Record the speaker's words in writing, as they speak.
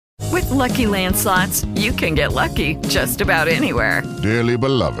Lucky Land Slots, you can get lucky just about anywhere. Dearly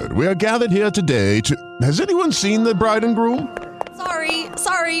beloved, we are gathered here today to... Has anyone seen the bride and groom?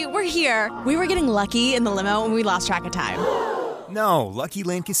 Sorry, we're here. We were getting lucky in the limo and we lost track of time. No, Lucky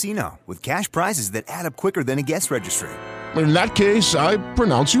Land Casino, with cash prizes that add up quicker than a guest registry. In that case, I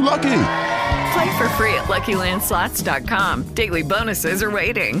pronounce you lucky. Play for free at LuckyLandSlots.com. Daily bonuses are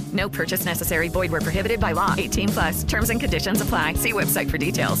waiting. No purchase necessary. Void where prohibited by law. 18+. Terms and conditions apply. See website for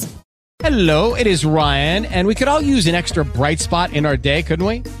details. Hello, it is Ryan, and we could all use an extra bright spot in our day, couldn't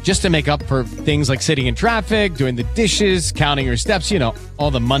we? Just to make up for things like sitting in traffic, doing the dishes, counting your steps, you know,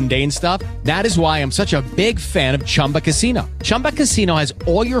 all the mundane stuff. That is why I'm such a big fan of Chumba Casino. Chumba Casino has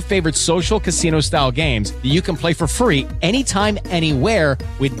all your favorite social casino-style games that you can play for free anytime, anywhere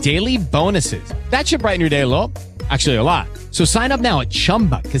with daily bonuses. That should brighten your day a little. Actually, a lot. So sign up now at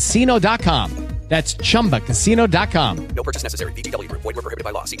ChumbaCasino.com. That's ChumbaCasino.com. No purchase necessary. VGW Group. Void where prohibited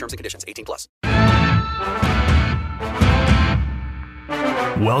by law. See terms and conditions. 18+.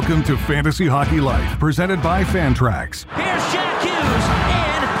 Welcome to Fantasy Hockey Life, presented by Fantrax. Here's Jack Hughes,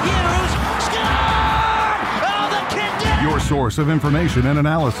 and Hughes scored! Oh, the kid did it! Your source of information and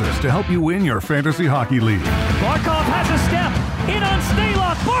analysis to help you win your fantasy hockey league. Barkov has a step, in on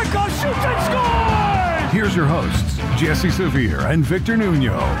Stalock, Barkov shoots and scores! Here's your hosts, Jesse Severe and Victor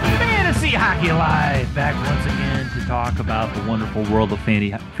Nuno. Fantasy Hockey Live, back once again to talk about the wonderful world of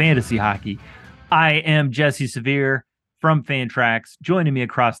fantasy hockey. I am Jesse Severe from Fantrax. Joining me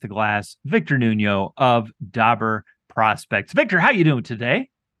across the glass, Victor Nuno of Dauber Prospects. Victor, how you doing today?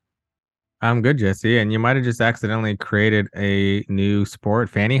 I'm good, Jesse. And you might have just accidentally created a new sport,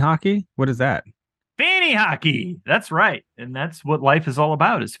 fanny hockey. What is that? Fanny hockey. That's right. And that's what life is all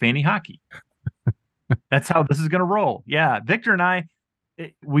about, is fanny hockey. That's how this is going to roll. Yeah, Victor and I,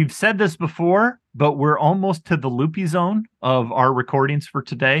 we've said this before, but we're almost to the loopy zone of our recordings for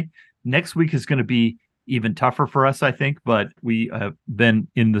today. Next week is going to be even tougher for us, I think, but we have been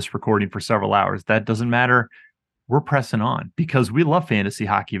in this recording for several hours. That doesn't matter. We're pressing on because we love fantasy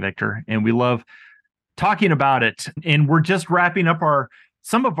hockey, Victor, and we love talking about it. And we're just wrapping up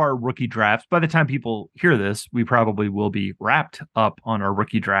some of our rookie drafts. By the time people hear this, we probably will be wrapped up on our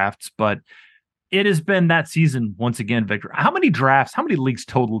rookie drafts, but it has been that season once again, Victor. How many leagues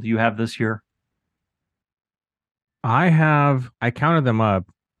total do you have this year? I counted them up.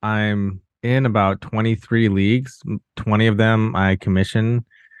 I'm in about 23 leagues. 20 of them I commission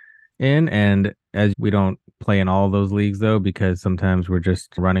in. And as we don't play in all of those leagues, though, because sometimes we're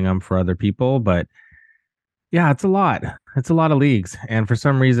just running them for other people. But yeah, it's a lot. It's a lot of leagues. And for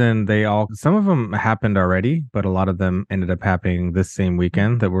some reason, some of them happened already, but a lot of them ended up happening this same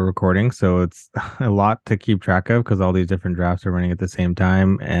weekend that we're recording. So it's a lot to keep track of because all these different drafts are running at the same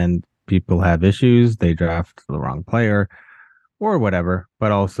time and people have issues. They draft the wrong player or whatever.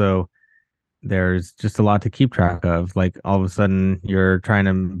 But also, there's just a lot to keep track of. Like all of a sudden, you're trying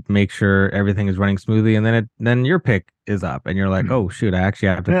to make sure everything is running smoothly, and then your pick is up, and you're like, oh shoot, I actually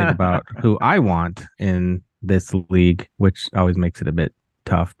have to think about who I want in this league, which always makes it a bit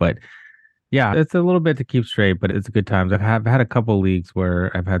tough. But yeah, it's a little bit to keep straight, but it's good times. I've had a couple leagues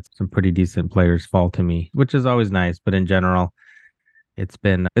where I've had some pretty decent players fall to me, which is always nice. But in general, it's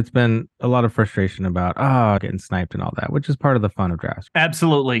been a lot of frustration about getting sniped and all that, which is part of the fun of drafts.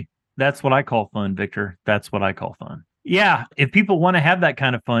 Absolutely. That's what I call fun, Victor. That's what I call fun. Yeah, if people want to have that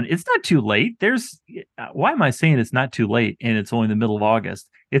kind of fun, it's not too late. Why am I saying it's not too late and it's only the middle of August?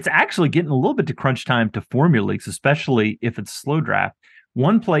 It's actually getting a little bit to crunch time to form your leagues, especially if it's slow draft.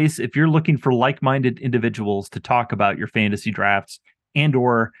 One place, if you're looking for like-minded individuals to talk about your fantasy drafts and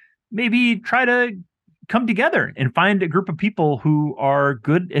or maybe try to come together and find a group of people who are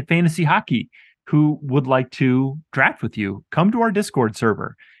good at fantasy hockey who would like to draft with you, come to our Discord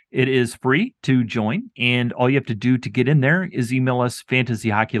server. It is free to join, and all you have to do to get in there is email us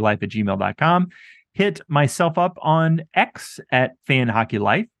fantasyhockeylife@gmail.com. Hit myself up on X at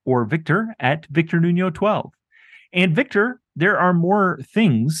fanhockeylife or Victor at VictorNuno12. And Victor, there are more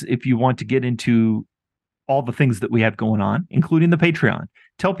things if you want to get into all the things that we have going on, including the Patreon.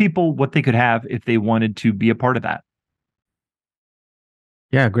 Tell people what they could have if they wanted to be a part of that.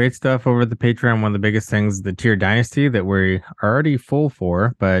 Yeah, great stuff over the Patreon. One of the biggest things, the Tier Dynasty that we're already full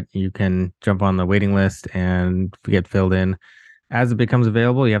for, but you can jump on the waiting list and get filled in as it becomes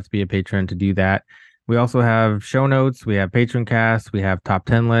available. You have to be a patron to do that. We also have show notes. We have patron casts. We have top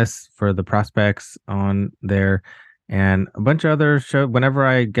 10 lists for the prospects on there and a bunch of other show. Whenever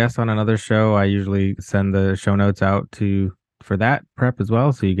I guest on another show, I usually send the show notes out for that prep as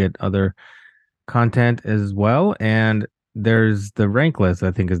well. So you get other content as well. And there's the rank list,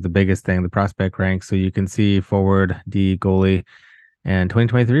 I think, is the biggest thing, the prospect rank. So you can see forward, D, goalie, and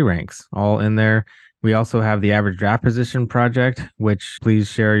 2023 ranks all in there. We also have the average draft position project, which please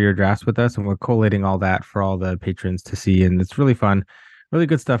share your drafts with us. And we're collating all that for all the patrons to see. And it's really fun, really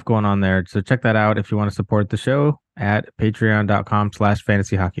good stuff going on there. So check that out if you want to support the show at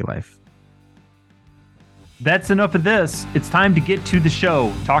patreon.com/fantasyhockeylife. That's enough of this. It's time to get to the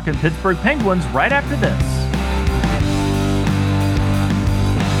show. Talking Pittsburgh Penguins right after this.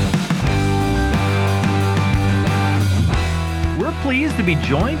 We're pleased to be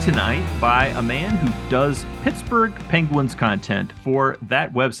joined tonight by a man who does Pittsburgh Penguins content for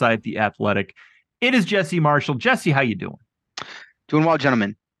that website, The Athletic. It is Jesse Marshall. Jesse, how you doing? Doing well,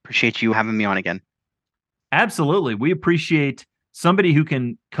 gentlemen. Appreciate you having me on again. Absolutely. We appreciate somebody who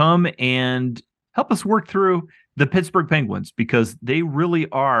can come and help us work through the Pittsburgh Penguins, because they really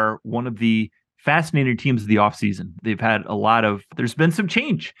are one of the fascinating teams of the offseason. There's been some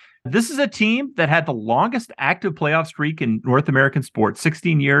change. This is a team that had the longest active playoff streak in North American sports,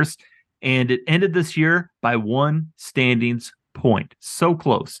 16 years, and it ended this year by one standings point. So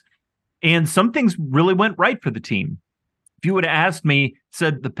close. And some things really went right for the team. If you would have asked me,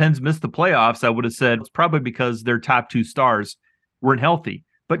 said the Pens missed the playoffs, I would have said it's probably because their top two stars weren't healthy.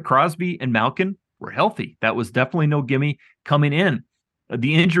 But Crosby and Malkin were healthy. That was definitely no gimme coming in.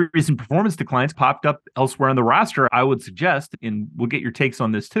 The injuries and performance declines popped up elsewhere on the roster, I would suggest, and we'll get your takes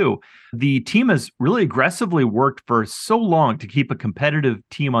on this too. The team has really aggressively worked for so long to keep a competitive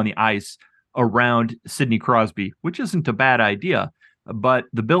team on the ice around Sidney Crosby, which isn't a bad idea. But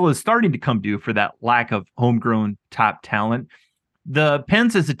the bill is starting to come due for that lack of homegrown top talent. The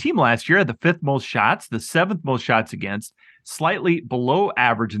Pens as a team last year had the fifth most shots, the seventh most shots against, slightly below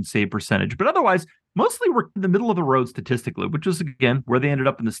average in save percentage, but otherwise mostly were in the middle of the road statistically, which is, again, where they ended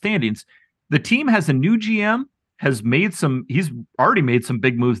up in the standings. The team has a new GM, he's already made some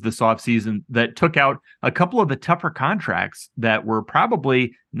big moves this offseason that took out a couple of the tougher contracts that were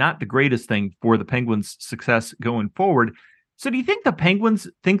probably not the greatest thing for the Penguins' success going forward. So do you think the Penguins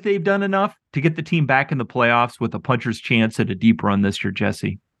think they've done enough to get the team back in the playoffs with a puncher's chance at a deep run this year,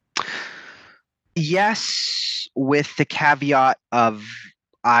 Jesse? Yes, with the caveat of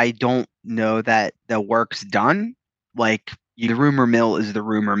I don't know that the work's done. Like, the rumor mill is the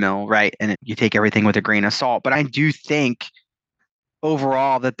rumor mill, right? And you take everything with a grain of salt. But I do think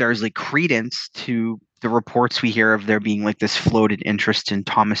overall that there's like credence to the reports we hear of there being like this floated interest in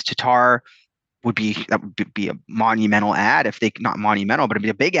Thomas Tatar. That would be a monumental ad, if they not monumental, but it'd be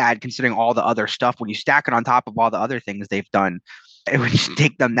a big ad considering all the other stuff. When you stack it on top of all the other things they've done, it would just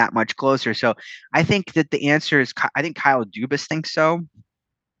take them that much closer. So I think that the answer is, I think Kyle Dubas thinks so.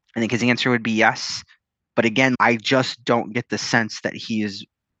 I think his answer would be yes. But again, I just don't get the sense that he has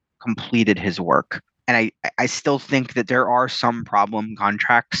completed his work. And I still think that there are some problem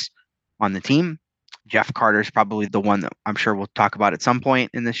contracts on the team. Jeff Carter's probably the one that I'm sure we'll talk about at some point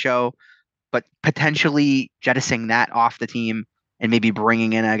in the show. But potentially jettisoning that off the team and maybe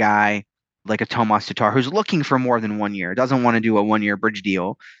bringing in a guy like a Tomas Tatar who's looking for more than 1 year, doesn't want to do a 1-year bridge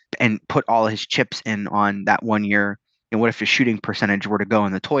deal and put all of his chips in on that 1 year. And what if his shooting percentage were to go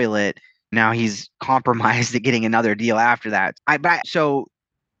in the toilet? Now he's compromised at getting another deal after that. So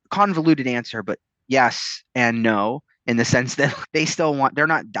convoluted answer, but yes and no, in the sense that they still want,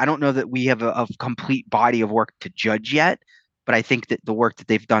 I don't know that we have a complete body of work to judge yet. But I think that the work that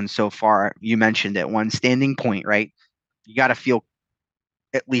they've done so far, you mentioned at one standing point, right? You got to feel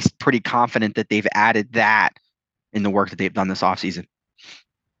at least pretty confident that they've added that in the work that they've done this offseason.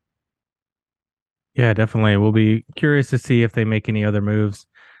 Yeah, definitely. We'll be curious to see if they make any other moves.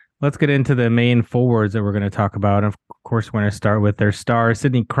 Let's get into the main forwards that we're going to talk about. Of course, we're going to start with their star.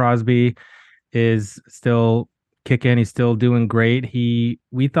 Sidney Crosby is still kicking. He's still doing great.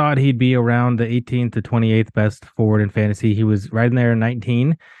 We thought he'd be around the 18th to 28th best forward in fantasy. He was right in there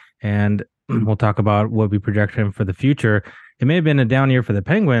 19, and we'll talk about what we project him for the future. It may have been a down year for the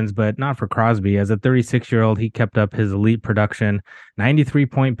Penguins, but not for Crosby. As a 36-year-old, he kept up his elite production.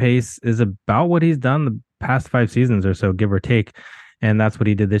 93-point pace is about what he's done the past 5 seasons or so, give or take. And that's what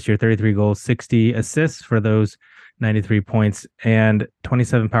he did this year. 33 goals, 60 assists for those 93 points, and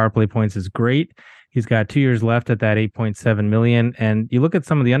 27 power play points is great. He's got 2 years left at that $8.7 million. And you look at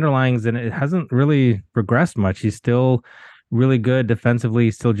some of the underlyings and it hasn't really regressed much. He's still really good defensively,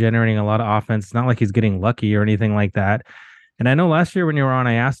 still generating a lot of offense. It's not like he's getting lucky or anything like that. And I know last year when you were on,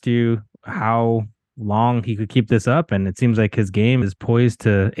 I asked you how long he could keep this up. And it seems like his game is poised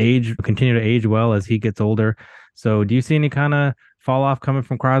to continue to age well as he gets older. So do you see any kind of fall off coming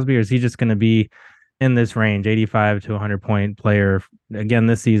from Crosby, or is he just going to be in this range, 85 to 100-point player again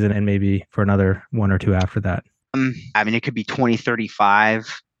this season and maybe for another 1 or 2 after that? I mean, it could be 2035,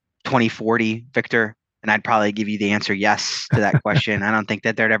 2040, Victor. And I'd probably give you the answer yes to that question. I don't think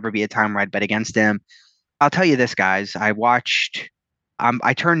that there'd ever be a time where I'd bet against him. I'll tell you this, guys.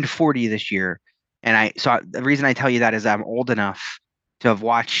 I turned 40 this year. The reason I tell you that is I'm old enough to have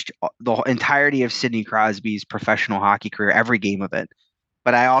watched the entirety of Sidney Crosby's professional hockey career, every game of it.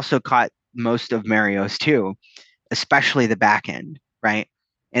 But I also caught most of Mario's too, especially the back end, right?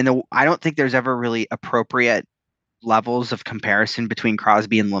 And I don't think there's ever really appropriate levels of comparison between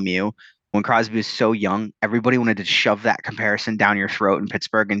Crosby and Lemieux. When Crosby was so young, everybody wanted to shove that comparison down your throat in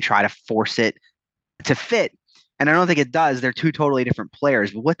Pittsburgh and try to force it to fit. And I don't think it does. They're two totally different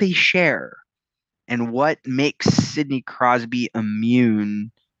players. But what they share and what makes Sidney Crosby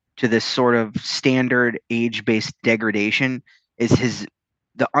immune to this sort of standard age-based degradation is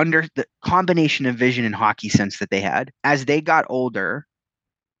the combination of vision and hockey sense that they had. As they got older,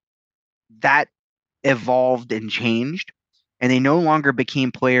 that evolved and changed, and they no longer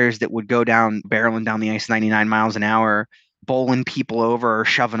became players that would go down barreling down the ice 99 miles an hour, bowling people over or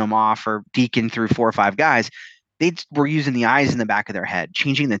shoving them off or deking through 4 or 5 guys. They were using the eyes in the back of their head,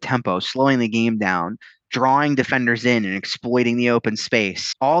 changing the tempo, slowing the game down, drawing defenders in and exploiting the open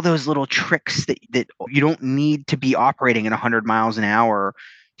space. All those little tricks that you don't need to be operating at 100 miles an hour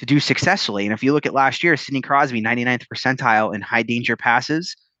to do successfully. And if you look at last year, Sidney Crosby, 99th percentile in high danger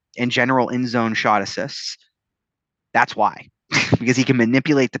passes and general in zone shot assists. That's why, because he can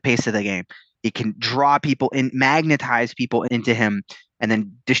manipulate the pace of the game. He can draw people in, magnetize people into him, and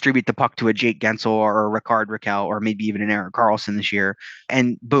then distribute the puck to a Jake Gensel or a Rickard Rakell or maybe even an Erik Karlsson this year.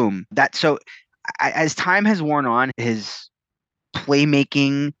 And boom, as time has worn on, his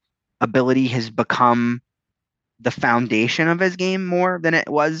playmaking ability has become the foundation of his game more than it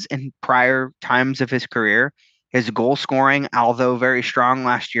was in prior times of his career. His goal scoring, although very strong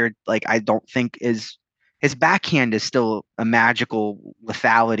last year, I don't think his backhand is still a magical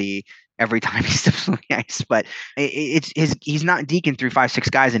lethality every time he steps on the ice. But he's not deking through 5-6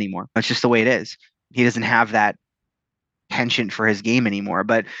 guys anymore. That's just the way it is. He doesn't have that penchant for his game anymore.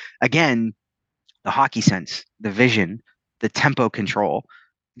 But again, the hockey sense, the vision, the tempo control,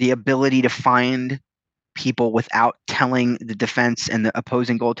 the ability to find people without telling the defense and the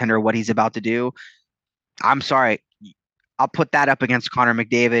opposing goaltender what he's about to do. I'm sorry. I'll put that up against Connor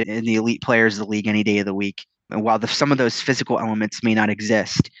McDavid and the elite players of the league any day of the week. And while some of those physical elements may not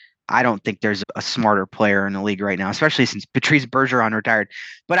exist, I don't think there's a smarter player in the league right now, especially since Patrice Bergeron retired.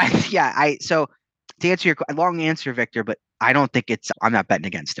 But so to answer your long answer, Victor, but I don't think I'm not betting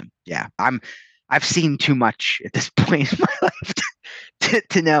against him. Yeah. I've seen too much at this point in my life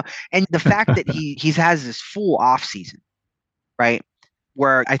to know. And the fact that he has this full off season, right?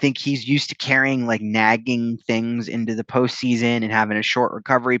 Where I think he's used to carrying nagging things into the postseason and having a short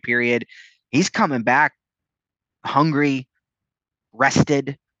recovery period. He's coming back hungry,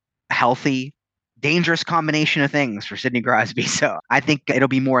 rested, healthy, dangerous combination of things for Sidney Crosby. So I think it'll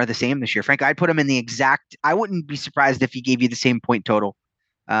be more of the same this year. Frank, I'd put him in I wouldn't be surprised if he gave you the same point total.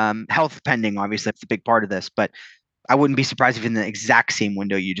 Health pending, obviously, that's a big part of this, but I wouldn't be surprised if in the exact same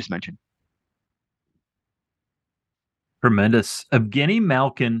window you just mentioned. Tremendous. Evgeny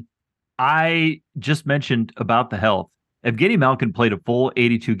Malkin, I just mentioned about the health. Evgeny Malkin played a full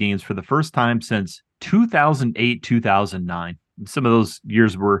 82 games for the first time since 2008, 2009. Some of those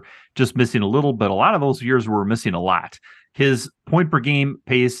years were just missing a little, but a lot of those years were missing a lot. His point per game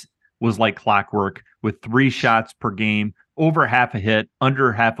pace was like clockwork with 3 shots per game, over half a hit,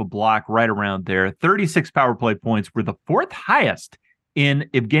 under half a block, right around there. 36 power play points were the 4th highest in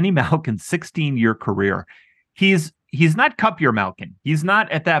Evgeny Malkin's 16-year career. He's not cup year Malkin. He's not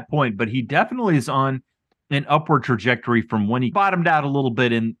at that point, but he definitely is on an upward trajectory from when he bottomed out a little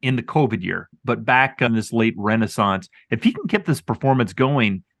bit in the COVID year, but back on this late renaissance. If he can keep this performance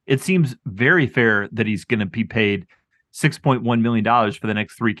going, it seems very fair that he's going to be paid $6.1 million for the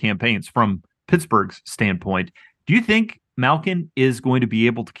next 3 campaigns from Pittsburgh's standpoint. Do you think Malkin is going to be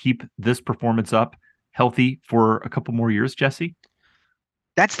able to keep this performance up healthy for a couple more years, Jesse?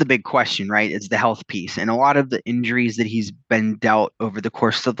 That's the big question, right? It's the health piece. And a lot of the injuries that he's been dealt over the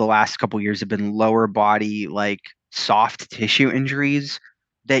course of the last couple of years have been lower body, soft tissue injuries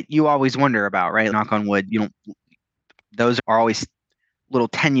that you always wonder about, right? Knock on wood. Those are always a little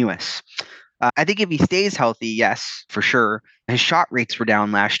tenuous. I think if he stays healthy, yes, for sure. His shot rates were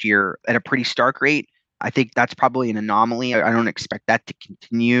down last year at a pretty stark rate. I think that's probably an anomaly. I don't expect that to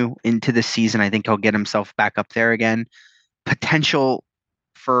continue into the season. I think he'll get himself back up there again. Potential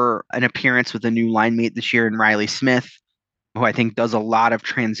for an appearance with a new line mate this year in Riley Smith, who I think does a lot of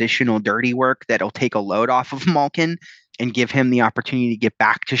transitional dirty work that'll take a load off of Malkin and give him the opportunity to get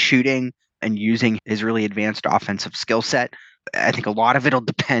back to shooting and using his really advanced offensive skill set. I think a lot of it'll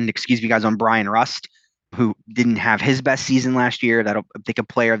depend, excuse me guys, on Brian Rust. who didn't have his best season last year. I think a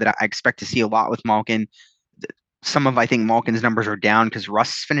player that I expect to see a lot with Malkin. I think Malkin's numbers are down because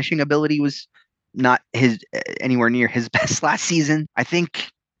Russ's finishing ability was not anywhere near his best last season. I think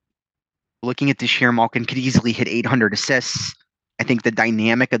looking at this year, Malkin could easily hit 800 assists. I think the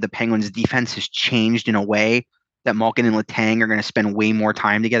dynamic of the Penguins' defense has changed in a way that Malkin and Letang are going to spend way more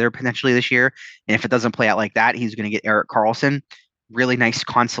time together potentially this year. And if it doesn't play out like that, he's going to get Erik Karlsson. Really nice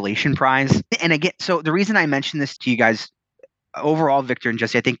consolation prize. And again, so the reason I mentioned this to you guys overall, Victor and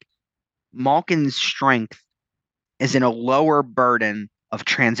Jesse, I think Malkin's strength is in a lower burden of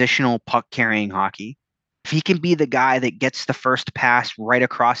transitional puck carrying hockey. If he can be the guy that gets the first pass right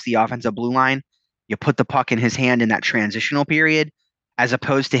across the offensive blue line, you put the puck in his hand in that transitional period, as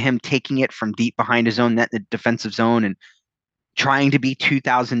opposed to him taking it from deep behind his own net, the defensive zone, and trying to be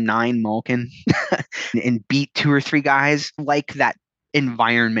 2009 Malkin and beat 2 or 3 guys. Like that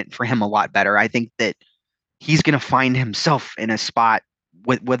environment for him a lot better. I think that he's going to find himself in a spot,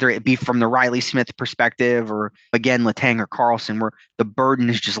 whether it be from the Riley Smith perspective or, again, Letang or Karlsson, where the burden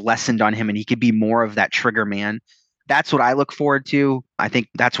is just lessened on him and he could be more of that trigger man. That's what I look forward to. I think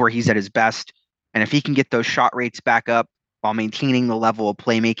that's where he's at his best. And if he can get those shot rates back up while maintaining the level of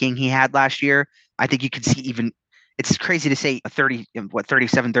playmaking he had last year, I think you could see even – it's crazy to say a 37,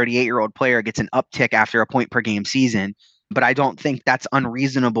 38-year-old player gets an uptick after a point per game season, but I don't think that's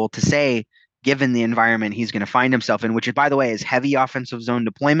unreasonable to say given the environment he's going to find himself in, which, by the way, is heavy offensive zone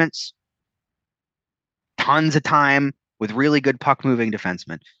deployments, tons of time with really good puck-moving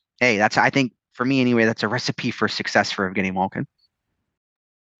defensemen. Hey, I think, for me anyway, that's a recipe for success for Evgeny Malkin.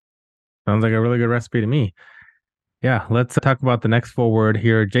 Sounds like a really good recipe to me. Yeah, let's talk about the next forward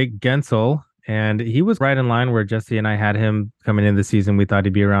here, Jake Guentzel. And he was right in line where Jesse and I had him coming in the season. We thought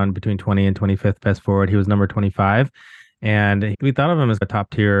he'd be around between 20 and 25th best forward. He was number 25. And we thought of him as a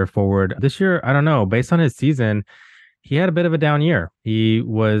top tier forward. This year, I don't know, based on his season, he had a bit of a down year. He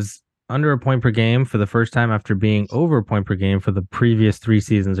was under a point per game for the first time after being over a point per game for the previous 3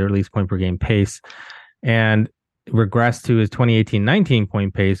 seasons, or at least point per game pace. And regressed to his 2018-19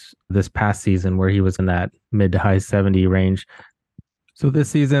 point pace this past season, where he was in that mid to high 70 range. So this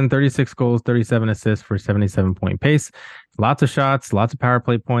season, 36 goals, 37 assists for 77-point pace. Lots of shots, lots of power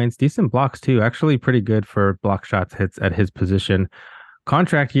play points, decent blocks too. Actually pretty good for block shots hits at his position.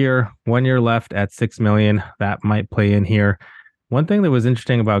 Contract year, 1 year left at $6 million. That might play in here. One thing that was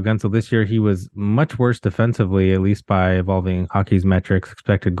interesting about Guentzel this year, he was much worse defensively, at least by evolving hockey's metrics,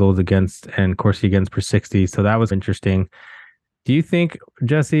 expected goals against and Corsi against per 60. So that was interesting. Do you think,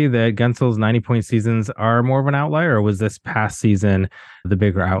 Jesse, that Guentzel's 90-point seasons are more of an outlier, or was this past season the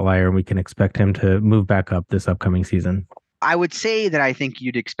bigger outlier and we can expect him to move back up this upcoming season? I would say that I think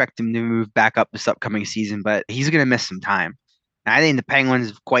you'd expect him to move back up this upcoming season, but he's going to miss some time. And I think the Penguins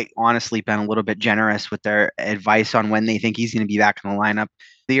have quite honestly been a little bit generous with their advice on when they think he's going to be back in the lineup.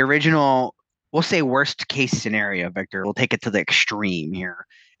 The original, we'll say worst case scenario, Victor, we'll take it to the extreme here,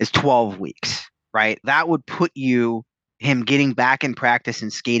 is 12 weeks, right? That would put him getting back in practice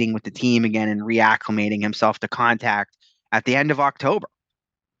and skating with the team again and reacclimating himself to contact at the end of October.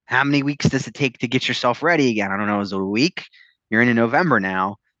 How many weeks does it take to get yourself ready again? I don't know. Is it a week? You're into November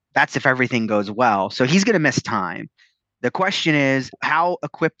now. That's if everything goes well. So he's going to miss time. The question is, how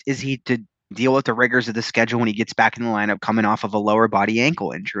equipped is he to deal with the rigors of the schedule when he gets back in the lineup coming off of a lower body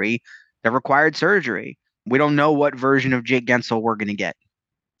ankle injury that required surgery? We don't know what version of Jake Guentzel we're going to get.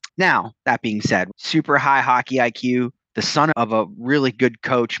 Now, that being said, super high hockey IQ, the son of a really good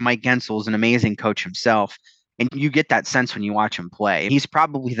coach. Mike Guentzel is an amazing coach himself. And you get that sense when you watch him play. He's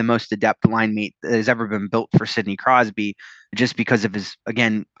probably the most adept line mate that has ever been built for Sidney Crosby, just because of his,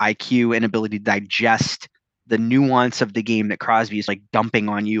 again, IQ and ability to digest the nuance of the game that Crosby is like dumping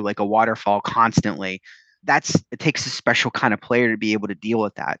on you like a waterfall constantly. It takes a special kind of player to be able to deal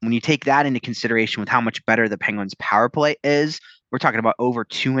with that. When you take that into consideration with how much better the Penguins power play is, we're talking about over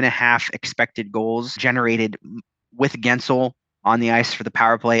 2.5 expected goals generated with Guentzel on the ice for the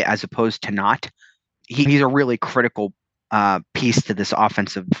power play as opposed to not. He's a really critical piece to this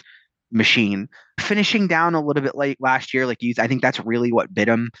offensive machine. Finishing down a little bit late last year, I think that's really what bit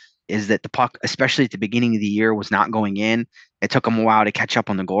him, is that the puck, especially at the beginning of the year, was not going in. It took him a while to catch up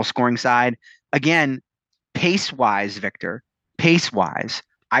on the goal scoring side. Again, pace-wise, Victor,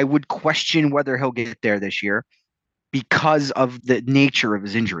 I would question whether he'll get there this year because of the nature of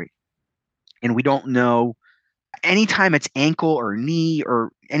his injury. And we don't know. Anytime it's ankle or knee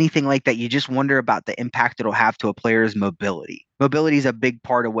or anything like that, you just wonder about the impact it'll have to a player's mobility. Mobility is a big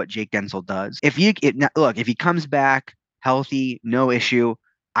part of what Jake Guentzel does. If he comes back healthy, no issue,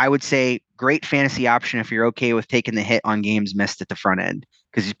 I would say great fantasy option if you're okay with taking the hit on games missed at the front end,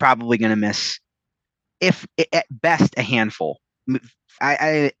 because he's probably going to miss if at best a handful.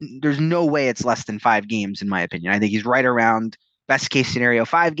 There's no way it's less than 5 games, in my opinion. I think he's right around best case scenario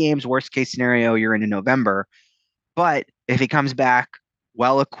 5 games, worst case scenario you're into November. But if he comes back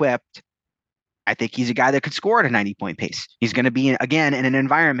well equipped, I think he's a guy that could score at a 90-point pace. He's going to be, again, in an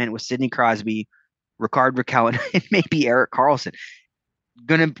environment with Sidney Crosby, Rickard Rakell, and maybe Erik Karlsson.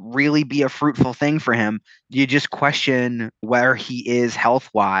 Going to really be a fruitful thing for him. You just question where he is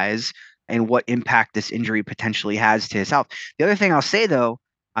health-wise and what impact this injury potentially has to his health. The other thing I'll say, though,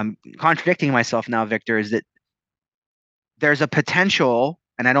 I'm contradicting myself now, Victor, is that there's a potential,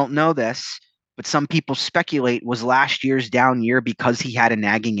 and I don't know this, but some people speculate was last year's down year because he had a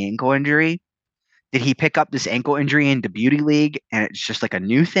nagging ankle injury. Did he pick up this ankle injury into Beauty League and it's just like a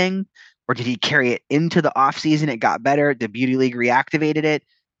new thing? Or did he carry it into the offseason? It got better. The Beauty League reactivated it.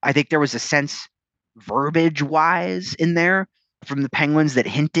 I think there was a sense verbiage-wise in there from the Penguins that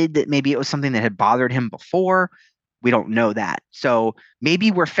hinted that maybe it was something that had bothered him before. We don't know that. So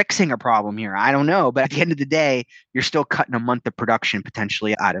maybe we're fixing a problem here. I don't know. But at the end of the day, you're still cutting a month of production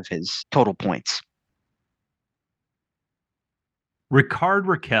potentially out of his total points. Rickard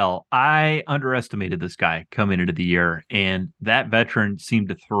Rakell, I underestimated this guy coming into the year, and that veteran seemed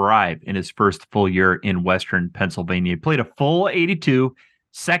to thrive in his first full year in Western Pennsylvania. He played a full 82,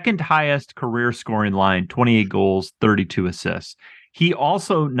 second highest career scoring line, 28 goals, 32 assists. He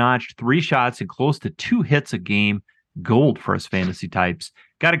also notched 3 shots and close to 2 hits a game, gold for us fantasy types.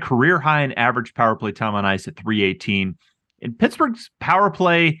 Got a career high in average power play time on ice at 318. In Pittsburgh's power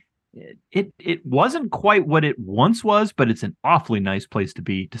play, it wasn't quite what it once was, but it's an awfully nice place to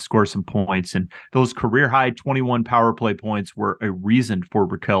be to score some points. And those career high 21 power play points were a reason for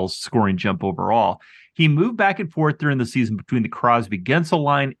Rakell's scoring jump overall. He moved back and forth during the season between the Crosby-Gensel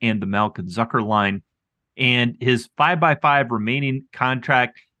line and the Malkin-Zucker line. And his 5x5 remaining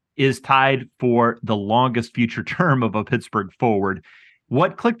contract is tied for the longest future term of a Pittsburgh forward.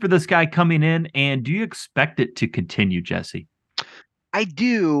 What clicked for this guy coming in, and do you expect it to continue, Jesse? I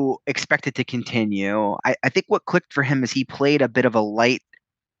do expect it to continue. I think what clicked for him is he played a bit of a light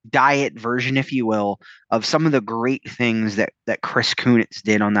diet version, if you will, of some of the great things that Chris Kunitz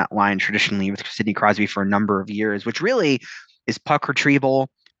did on that line traditionally with Sidney Crosby for a number of years, which really is puck retrieval,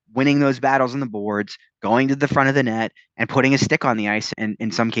 winning those battles on the boards, going to the front of the net, and putting a stick on the ice, and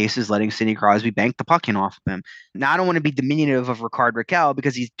in some cases letting Sidney Crosby bank the puck in off of him. Now, I don't want to be diminutive of Rickard Rakell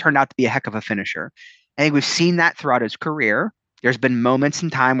because he's turned out to be a heck of a finisher. I think we've seen that throughout his career. There's been moments in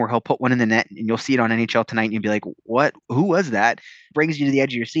time where he'll put one in the net and you'll see it on NHL Tonight and you'll be like, what? Who was that? Brings you to the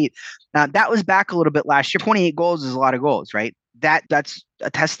edge of your seat. That was back a little bit last year. 28 goals is a lot of goals, right? That's a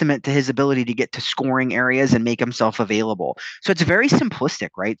testament to his ability to get to scoring areas and make himself available. So it's very simplistic,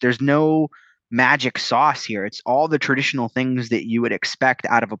 right? There's no magic sauce here. It's all the traditional things that you would expect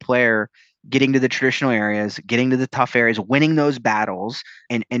out of a player getting to the traditional areas, getting to the tough areas, winning those battles,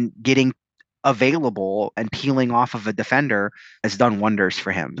 and getting available and peeling off of a defender has done wonders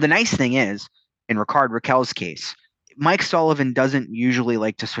for him. The nice thing is, in Rickard Rakell's case, Mike Sullivan doesn't usually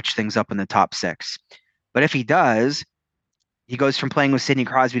like to switch things up in the top 6. But if he does, he goes from playing with Sidney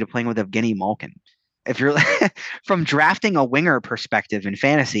Crosby to playing with Evgeny Malkin. If you're from drafting a winger perspective in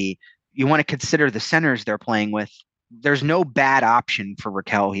fantasy, you want to consider the centers they're playing with. There's no bad option for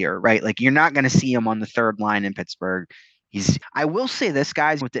Rakell here, right? Like, you're not going to see him on the third line in Pittsburgh. I will say this,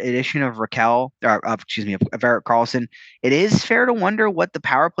 guys, with the addition of Rakell, of Erik Karlsson, it is fair to wonder what the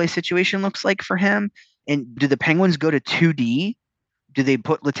power play situation looks like for him. And do the Penguins go to 2D? Do they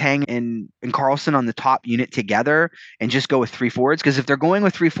put Letang and Karlsson on the top unit together and just go with 3 forwards? Because if they're going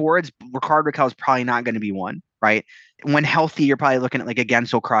with 3 forwards, Rickard Rakell is probably not going to be one, right? When healthy, you're probably looking at like a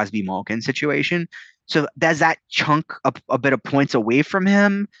Gensel, Crosby, Malkin situation. So does that chunk a bit of points away from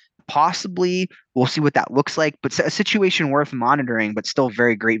him? Possibly. We'll see what that looks like, but a situation worth monitoring, but still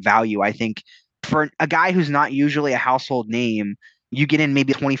very great value. I think for a guy who's not usually a household name, you get in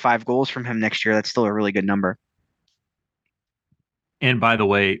maybe 25 goals from him next year. That's still a really good number. And by the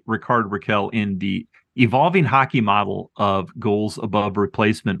way, Rickard Rakell in the evolving hockey model of goals above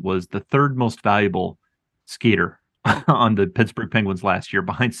replacement was the 3rd most valuable skater on the Pittsburgh Penguins last year,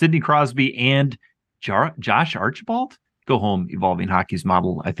 behind Sidney Crosby and Josh Archibald. Go home, evolving hockey's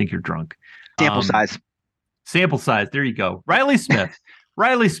model. I think you're drunk. Sample size. There you go. Riley Smith.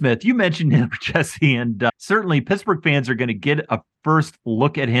 Riley Smith, you mentioned him, Jesse, and certainly Pittsburgh fans are going to get a first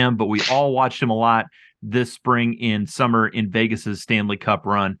look at him, but we all watched him a lot this spring in summer in Vegas's Stanley Cup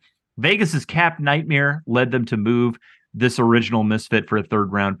run. Vegas's cap nightmare led them to move this original misfit for a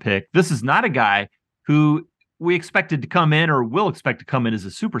 3rd round pick. This is not a guy who we expected to come in or will expect to come in as a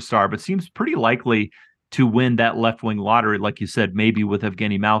superstar, but seems pretty likely to win that left wing lottery, like you said, maybe with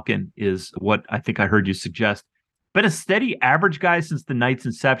Evgeny Malkin is what I think I heard you suggest. Been a steady average guy since the Knights'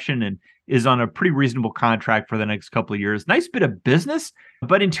 inception and is on a pretty reasonable contract for the next couple of years. Nice bit of business.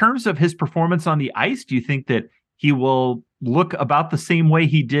 But in terms of his performance on the ice, do you think that he will look about the same way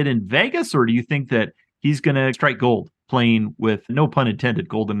he did in Vegas, or do you think that he's going to strike gold playing with, no pun intended,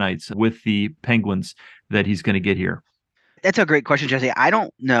 Golden Knights with the Penguins that he's going to get here? That's a great question, Jesse. I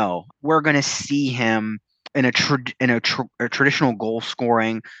don't know. We're going to see him in a traditional goal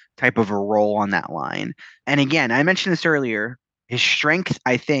scoring type of a role on that line. And again, I mentioned this earlier. His strength,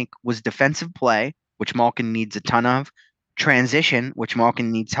 I think, was defensive play, which Malkin needs a ton of, transition, which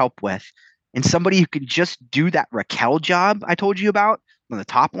Malkin needs help with, and somebody who could just do that Raquel job I told you about on the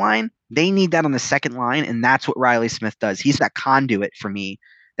top line. They need that on the second line, and that's what Riley Smith does. He's that conduit for me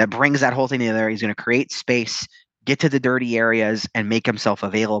that brings that whole thing together. He's going to create space, get to the dirty areas, and make himself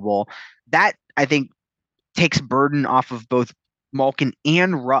available. That, I think, takes burden off of both Malkin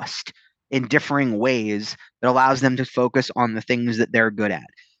and Rust in differing ways that allows them to focus on the things that they're good at.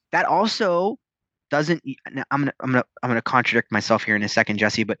 That also doesn't. I'm gonna contradict myself here in a second,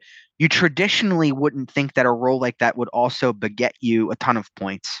 Jesse. But you traditionally wouldn't think that a role like that would also beget you a ton of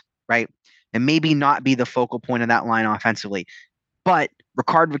points, right? And maybe not be the focal point of that line offensively. But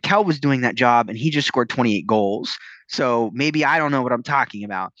Rickard Rakell was doing that job, and he just scored 28 goals. So maybe I don't know what I'm talking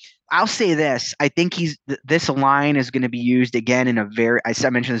about. I'll say this. I think this line is going to be used again in a very, I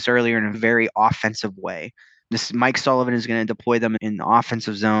mentioned this earlier, in a very offensive way. This Mike Sullivan is going to deploy them in the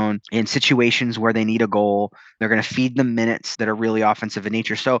offensive zone in situations where they need a goal. They're going to feed them minutes that are really offensive in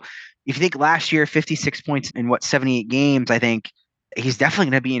nature. So if you think last year, 56 points in 78 games, I think he's definitely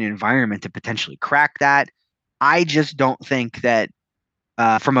going to be in an environment to potentially crack that. I just don't think that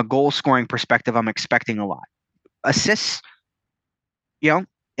from a goal scoring perspective, I'm expecting a lot. Assists,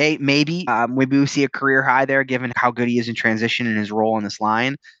 maybe we see a career high there given how good he is in transition and his role on this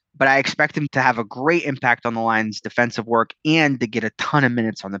line. But I expect him to have a great impact on the line's defensive work and to get a ton of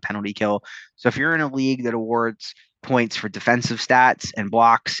minutes on the penalty kill. So if you're in a league that awards points for defensive stats and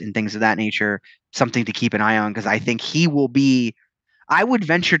blocks and things of that nature, something to keep an eye on, because I think he will be, I would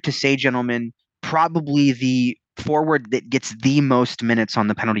venture to say, gentlemen, probably the forward that gets the most minutes on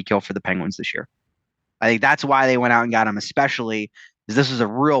the penalty kill for the Penguins this year. I think that's why they went out and got him, especially because this was a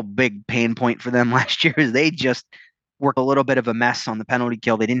real big pain point for them last year. Is they just were a little bit of a mess on the penalty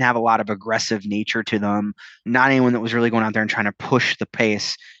kill. They didn't have a lot of aggressive nature to them. Not anyone that was really going out there and trying to push the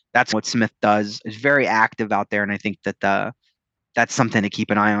pace. That's what Smith does. Is very active out there, and I think that that's something to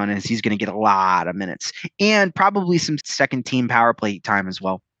keep an eye on, as he's going to get a lot of minutes and probably some second team power play time as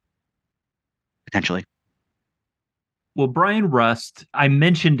well, potentially. Well, Brian Rust, I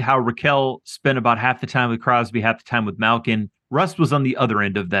mentioned how Raquel spent about half the time with Crosby, half the time with Malkin. Rust was on the other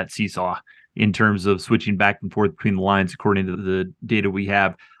end of that seesaw in terms of switching back and forth between the lines, according to the data we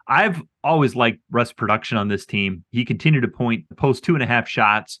have. I've always liked Rust's production on this team. He continued to post 2.5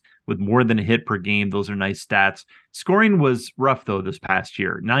 shots with more than a hit per game. Those are nice stats. Scoring was rough, though, this past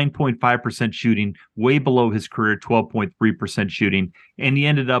year. 9.5% shooting, way below his career 12.3% shooting. And he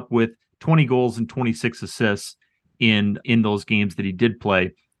ended up with 20 goals and 26 assists in those games that he did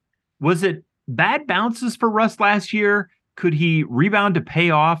play. Was it bad bounces for Rust last year? Could he rebound to pay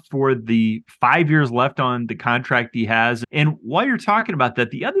off for the 5 years left on the contract he has? And while you're talking about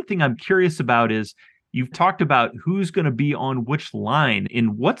that, the other thing I'm curious about is you've talked about who's going to be on which line,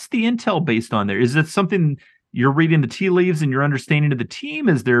 and what's the intel based on there? Is it something you're reading the tea leaves and your understanding of the team?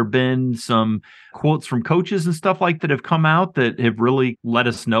 Has there been some quotes from coaches and stuff like that have come out that have really let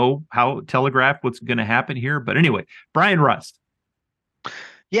us know telegraphed what's going to happen here? But anyway, Brian Rust.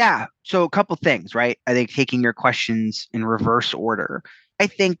 Yeah. So a couple things, right? I think taking your questions in reverse order, I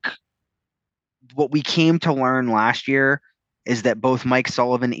think what we came to learn last year is that both Mike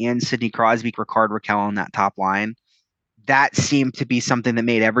Sullivan and Sidney Crosby, Rickard Rakell on that top line, that seemed to be something that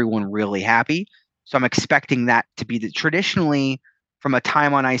made everyone really happy. So I'm expecting that to be traditionally, from a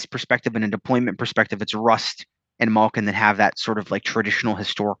time on ice perspective and a deployment perspective, it's Rust and Malkin that have that sort of like traditional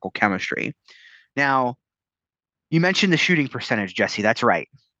historical chemistry. Now, you mentioned the shooting percentage, Jesse. That's right.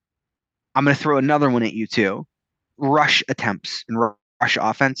 I'm going to throw another one at you too. Rush attempts and rush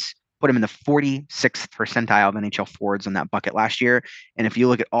offense put him in the 46th percentile of NHL forwards on that bucket last year. And if you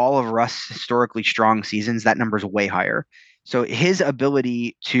look at all of Rust's historically strong seasons, that number is way higher. So his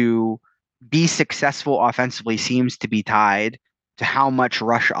ability to be successful offensively seems to be tied to how much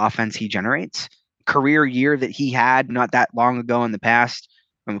rush offense he generates. Career year that he had not that long ago in the past,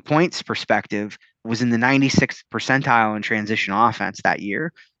 from a points perspective, was in the 96th percentile in transition offense that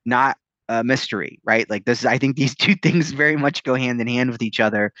year. Not a mystery, right? Like this, I think these two things very much go hand in hand with each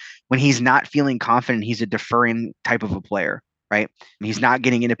other. When he's not feeling confident, he's a deferring type of a player, right? He's not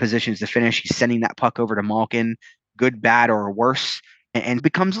getting into positions to finish. He's sending that puck over to Malkin, good, bad, or worse, and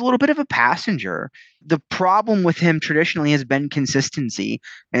becomes a little bit of a passenger. The problem with him traditionally has been consistency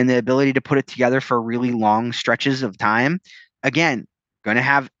and the ability to put it together for really long stretches of time. Again, going to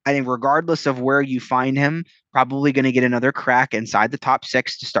have, I think, regardless of where you find him, probably going to get another crack inside the top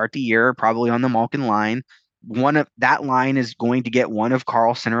 6 to start the year, probably on the Malkin line. One of that line is going to get one of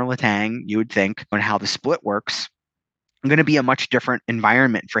Carlson or Letang, you would think, on how the split works. Going to be a much different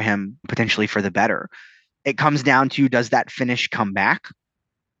environment for him, potentially for the better. It comes down to, does that finish come back?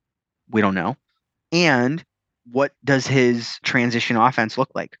 We don't know. And what does his transition offense look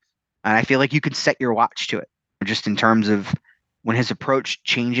like? And I feel like you could set your watch to it, just in terms of when his approach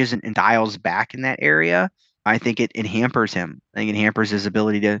changes and dials back in that area. I think it hampers him. I think it hampers his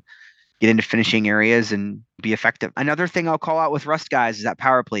ability to get into finishing areas and be effective. Another thing I'll call out with Rust, guys, is that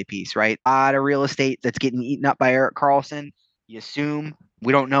power play piece, right? Out of real estate that's getting eaten up by Erik Karlsson. You assume,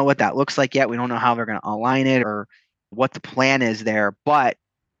 we don't know what that looks like yet. We don't know how they're going to align it or what the plan is there. But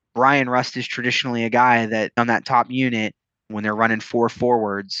Brian Rust is traditionally a guy that on that top unit, when they're running 4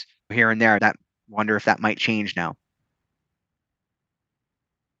 forwards here and there, that wonder if that might change now.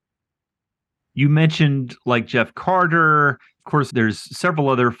 You mentioned like Jeff Carter. Of course, there's several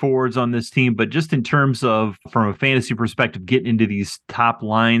other forwards on this team, but just in terms of, from a fantasy perspective, getting into these top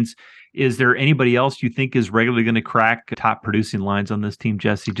lines, is there anybody else you think is regularly going to crack top producing lines on this team,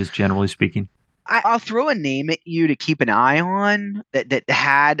 Jesse, just generally speaking? I'll throw a name at you to keep an eye on that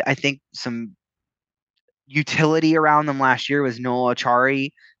had, I think, some utility around them last year was Noel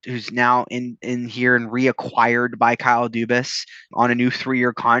Achari, who's now in here and reacquired by Kyle Dubas on a new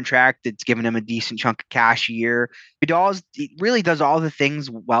 3-year contract that's given him a decent chunk of cash a year. He really does all the things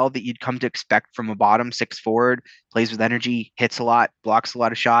well that you'd come to expect from a bottom 6 forward. Plays with energy, hits a lot, blocks a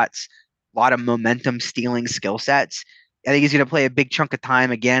lot of shots, a lot of momentum stealing skill sets. I think he's going to play a big chunk of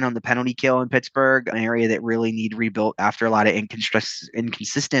time again on the penalty kill in Pittsburgh, an area that really need rebuilt after a lot of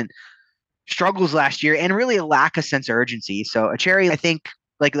inconsistent struggles last year and really a lack of sense of urgency. So Achari, I think,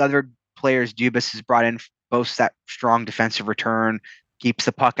 like the other players Dubas has brought in, boasts that strong defensive return, keeps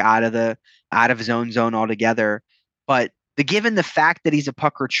the puck out of his own zone altogether. But given the fact that he's a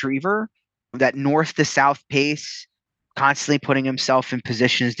puck retriever, that north to south pace, constantly putting himself in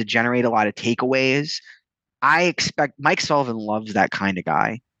positions to generate a lot of takeaways, I expect Mike Sullivan loves that kind of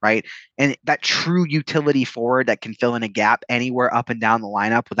guy, right? And that true utility forward that can fill in a gap anywhere up and down the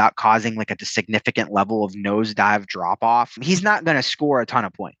lineup without causing like a significant level of nosedive drop off. He's not going to score a ton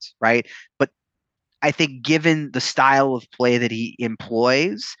of points, right? But I think given the style of play that he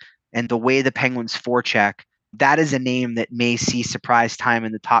employs and the way the Penguins forecheck, that is a name that may see surprise time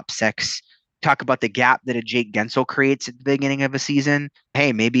in the top 6. Talk about the gap that a Jake Gensel creates at the beginning of a season.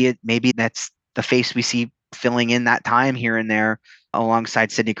 Hey, maybe that's the face we see filling in that time here and there alongside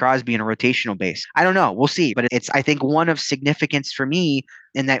Sidney Crosby in a rotational base. I don't know. We'll see. But it's, I think, one of significance for me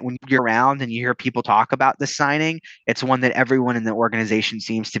in that when you're around and you hear people talk about this signing, it's one that everyone in the organization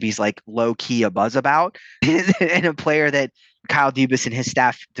seems to be like low key a buzz about and a player that Kyle Dubas and his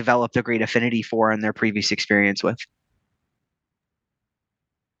staff developed a great affinity for in their previous experience with.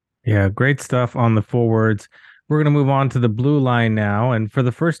 Yeah, great stuff on the forwards. We're going to move on to the blue line now. And for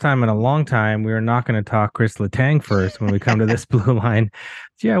the first time in a long time, we are not going to talk Chris Letang first when we come to this blue line.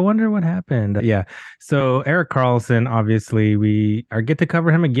 Yeah, I wonder what happened. Yeah. So Erik Karlsson, obviously, we get to cover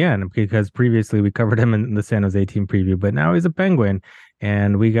him again because previously we covered him in the San Jose team preview, but now he's a Penguin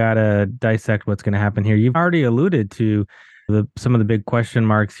and we got to dissect what's going to happen here. You've already alluded to some of the big question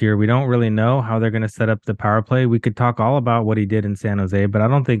marks here. We don't really know how they're going to set up the power play. We could talk all about what he did in San Jose, but I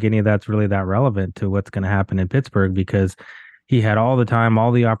don't think any of that's really that relevant to what's going to happen in Pittsburgh because he had all the time,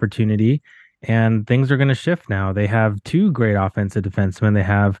 all the opportunity, and things are going to shift now. They have 2 great offensive defensemen. They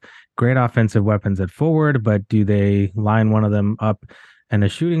have great offensive weapons at forward, but do they line one of them up in a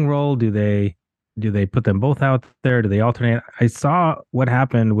shooting role? Do they put them both out there? Do they alternate? I saw what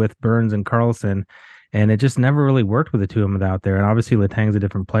happened with Burns and Karlsson, and it just never really worked with the 2 of them out there. And obviously Letang's a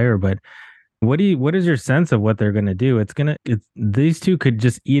different player, but what is your sense of what they're going to do? These 2 could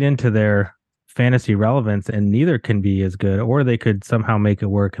just eat into their fantasy relevance and neither can be as good, or they could somehow make it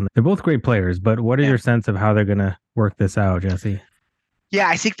work. And they're both great players, but what is your sense of how they're going to work this out, Jesse? Yeah,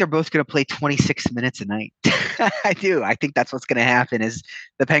 I think they're both going to play 26 minutes a night. I do. I think that's what's going to happen is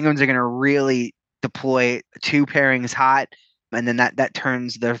the Penguins are going to really deploy 2 pairings hot. And then that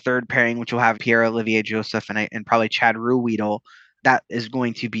turns their third pairing, which will have Pierre-Olivier Joseph and probably Chad Ruhwedel. That is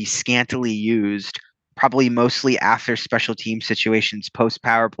going to be scantily used, probably mostly after special team situations, post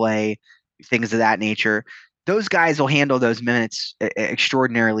power play, things of that nature. Those guys will handle those minutes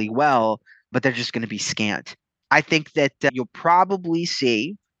extraordinarily well, but they're just going to be scant. I think that you'll probably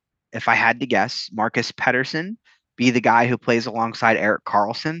see, if I had to guess, Marcus Pettersson be the guy who plays alongside Erik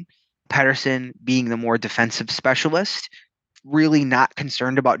Karlsson. Pettersson being the more defensive specialist, really not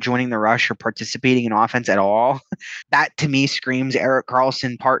concerned about joining the rush or participating in offense at all. That to me screams Erik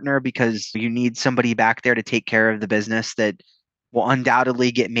Karlsson partner, because you need somebody back there to take care of the business that will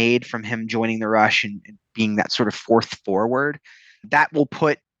undoubtedly get made from him joining the rush and being that sort of fourth forward. That will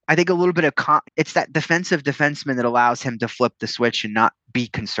put, I think, a little bit of it's that defensive defenseman that allows him to flip the switch and not be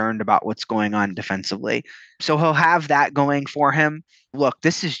concerned about what's going on defensively. So he'll have that going for him. Look,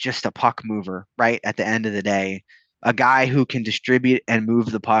 this is just a puck mover, right? At the end of the day, a guy who can distribute and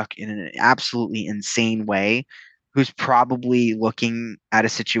move the puck in an absolutely insane way, who's probably looking at a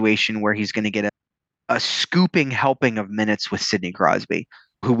situation where he's going to get a scooping helping of minutes with Sidney Crosby,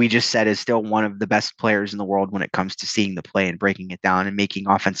 who we just said is still one of the best players in the world when it comes to seeing the play and breaking it down and making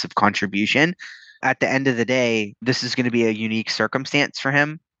offensive contribution. At the end of the day, this is going to be a unique circumstance for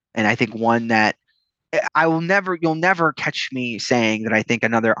him. And I think one that you'll never catch me saying that I think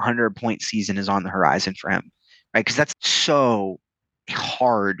another 100-point season is on the horizon for him, right? Because that's so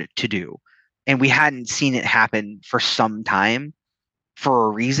hard to do. And we hadn't seen it happen for some time for a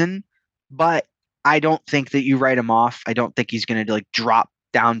reason. But I don't think that you write him off. I don't think he's going to drop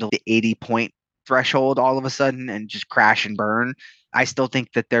down to the 80-point threshold all of a sudden and just crash and burn. I still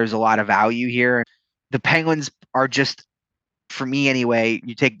think that there's a lot of value here. The Penguins are just, for me anyway,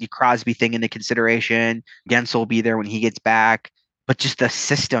 you take the Crosby thing into consideration. Gensel will be there when he gets back. But just the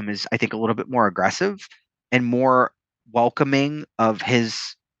system is, I think, a little bit more aggressive and more welcoming of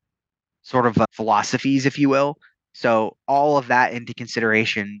his sort of philosophies, if you will. So all of that into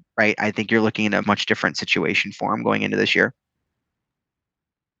consideration, right? I think you're looking at a much different situation for him going into this year.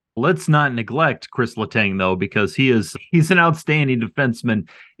 Let's not neglect Chris Letang, though, because he's an outstanding defenseman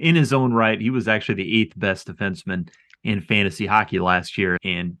in his own right. He was actually the 8th best defenseman in fantasy hockey last year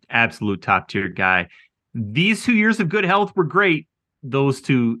and absolute top-tier guy. These 2 years of good health were great, those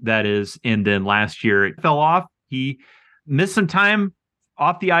two, that is, and then last year it fell off. He missed some time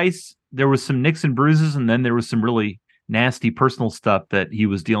off the ice. There was some nicks and bruises, and then there was some really nasty personal stuff that he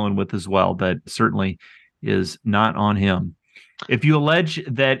was dealing with as well that certainly is not on him. If you allege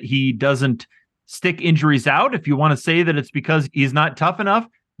that he doesn't stick injuries out, if you want to say that it's because he's not tough enough,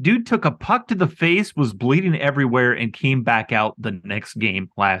 dude took a puck to the face, was bleeding everywhere, and came back out the next game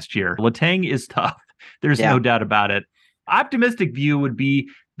last year. Letang is tough. There's no doubt about it. Optimistic view would be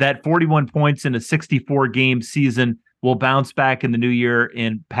that 41 points in a 64-game season will bounce back in the new year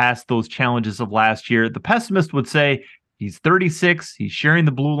and pass those challenges of last year. The pessimist would say he's 36. He's sharing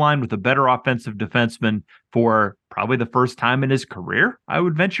the blue line with a better offensive defenseman for probably the first time in his career, I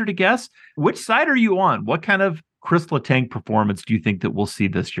would venture to guess. Which side are you on? What kind of Chris Letang performance do you think that we'll see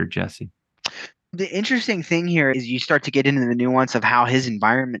this year, Jesse? The interesting thing here is you start to get into the nuance of how his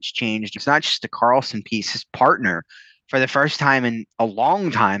environment's changed. It's not just a Karlsson piece. His partner, for the first time in a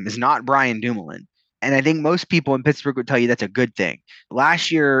long time, is not Brian Dumoulin. And I think most people in Pittsburgh would tell you that's a good thing.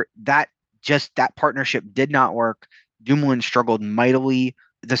 Last year, that partnership did not work. Dumoulin struggled mightily.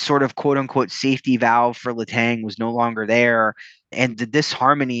 The sort of quote unquote safety valve for Letang was no longer there. And the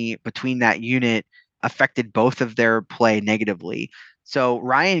disharmony between that unit affected both of their play negatively. So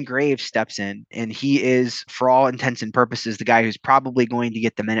Ryan Graves steps in, and he is, for all intents and purposes, the guy who's probably going to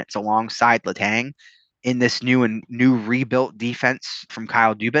get the minutes alongside Letang in this new rebuilt defense from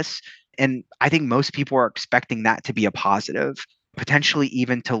Kyle Dubas. And I think most people are expecting that to be a positive, potentially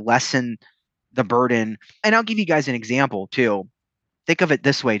even to lessen the burden. And I'll give you guys an example too. Think of it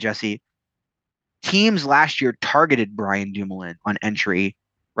this way, Jesse. Teams last year targeted Brian Dumoulin on entry,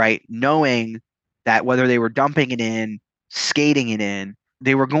 right? Knowing that whether they were dumping it in, skating it in,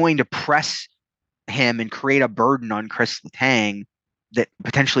 they were going to press him and create a burden on Chris Letang that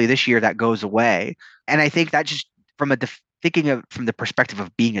potentially this year that goes away. And I think that just from the perspective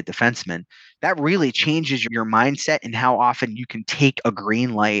of being a defenseman, that really changes your mindset and how often you can take a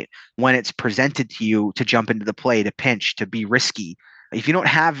green light when it's presented to you to jump into the play, to pinch, to be risky. If you don't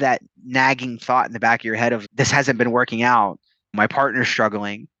have that nagging thought in the back of your head of this hasn't been working out, my partner's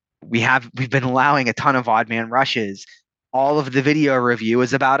struggling, we've been allowing a ton of odd man rushes, all of the video review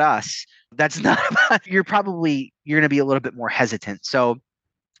is about us. That's not about, you're going to be a little bit more hesitant. So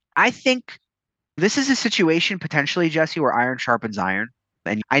I think this is a situation potentially, Jesse, where iron sharpens iron.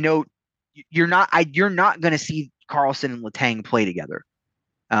 And I know you're not going to see Karlsson and Letang play together.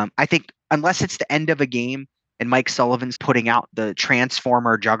 I think unless it's the end of a game and Mike Sullivan's putting out the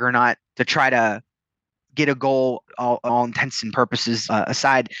transformer juggernaut to try to get a goal, all intents and purposes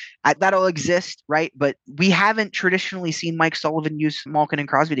aside. That'll exist, right? But we haven't traditionally seen Mike Sullivan use Malkin and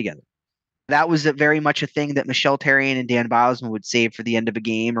Crosby together. That was very much a thing that Michel Therrien and Dan Bilesman would save for the end of a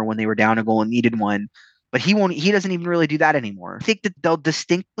game or when they were down a goal and needed one. But he doesn't even really do that anymore. I think that they'll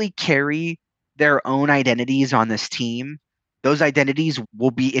distinctly carry their own identities on this team. Those identities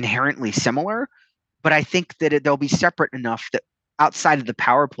will be inherently similar, but I think that they'll be separate enough that outside of the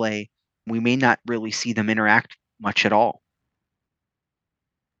power play, we may not really see them interact much at all.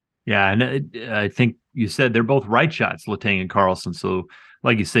 Yeah, and I think you said they're both right shots, Letang and Carlson. So,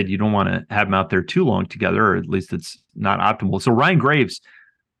 like you said, you don't want to have them out there too long together, or at least it's not optimal. So Ryan Graves,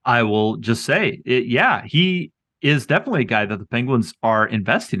 I will just say, he is definitely a guy that the Penguins are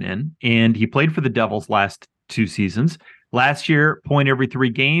investing in, and he played for the Devils last 2 seasons. Last year, point every 3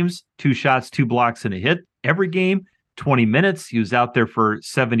 games, 2 shots, 2 blocks, and a hit every game, 20 minutes. He was out there for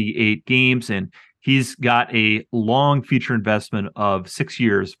 78 games, and he's got a long future investment of 6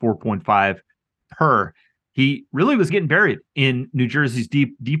 years, 4.5 per. He really was getting buried in New Jersey's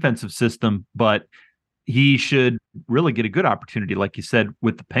deep defensive system, but he should really get a good opportunity, like you said,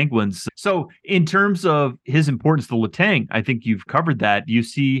 with the Penguins. So in terms of his importance to Letang, I think you've covered that. You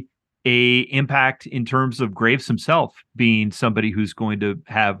see a impact in terms of Graves himself being somebody who's going to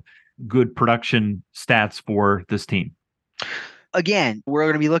have good production stats for this team. Again, we're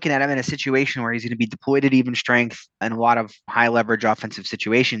going to be looking at him in a situation where he's going to be deployed at even strength and a lot of high leverage offensive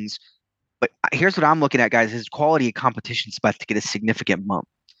situations. But here's what I'm looking at, guys. His quality of competition is about to get a significant bump.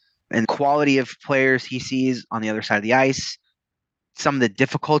 And quality of players he sees on the other side of the ice, some of the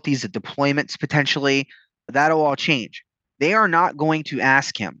difficulties of deployments potentially, that'll all change. They are not going to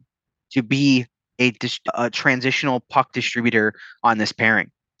ask him to be a transitional puck distributor on this pairing.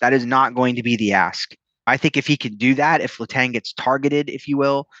 That is not going to be the ask. I think if he can do that, if Letang gets targeted, if you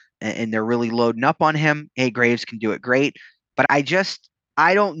will, and they're really loading up on him, Graves can do it great. But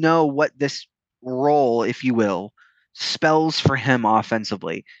I don't know what this role, if you will, spells for him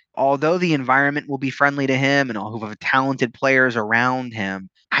offensively. Although the environment will be friendly to him and he'll have talented players around him,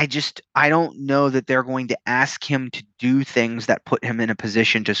 I don't know that they're going to ask him to do things that put him in a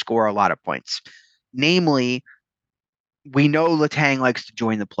position to score a lot of points. Namely, we know Letang likes to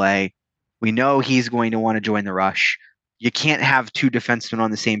join the play. We know he's going to want to join the rush. You can't have 2 defensemen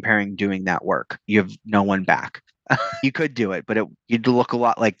on the same pairing doing that work. You have no one back. You could do it, but you'd look a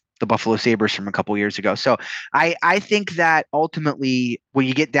lot like the Buffalo Sabres from a couple years ago. So I think that ultimately, when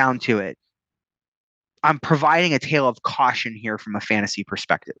you get down to it, I'm providing a tale of caution here from a fantasy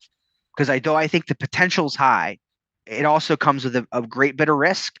perspective. Because I think the potential's high, it also comes with a great bit of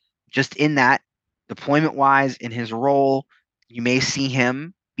risk, just in that deployment-wise, in his role, you may see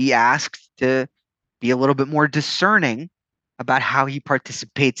him be asked to be a little bit more discerning about how he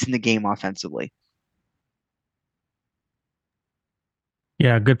participates in the game offensively.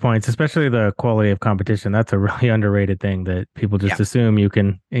 Yeah, good points, especially the quality of competition. That's a really underrated thing that people just assume you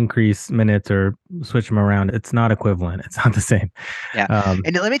can increase minutes or switch them around. It's not equivalent. It's not the same. Yeah.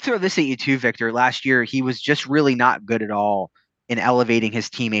 And let me throw this at you too, Victor. Last year, he was just really not good at all in elevating his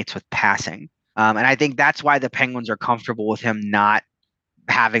teammates with passing. And I think that's why the Penguins are comfortable with him not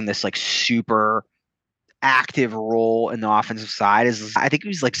having this like super active role in the offensive side. I think he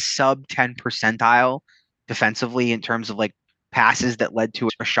was like sub 10 percentile defensively in terms of like passes that led to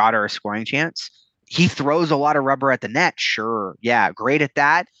a shot or a scoring chance. He throws a lot of rubber at the net. Sure. Yeah. Great at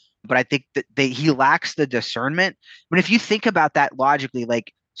that. But I think that he lacks the discernment. But if you think about that logically,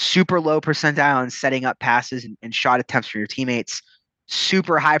 like super low percentile in setting up passes and shot attempts for your teammates,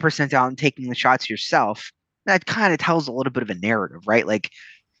 super high percentile in taking the shots yourself, that kind of tells a little bit of a narrative, right? Like,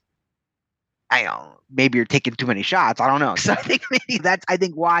 I don't know, maybe you're taking too many shots. I don't know. So I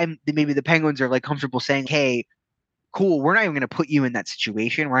think why maybe the Penguins are like comfortable saying, hey, cool, we're not even going to put you in that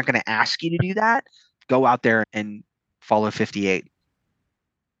situation. We're not going to ask you to do that. Go out there and follow 58.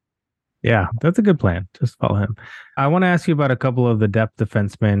 Yeah, that's a good plan. Just follow him. I want to ask you about a couple of the depth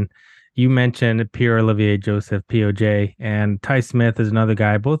defensemen. You mentioned Pierre-Olivier Joseph, POJ, and Ty Smith is another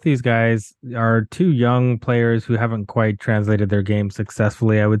guy. Both these guys are 2 young players who haven't quite translated their game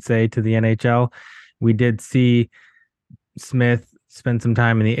successfully, I would say, to the NHL. We did see Smith spend some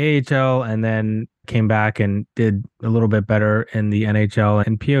time in the AHL and then came back and did a little bit better in the NHL.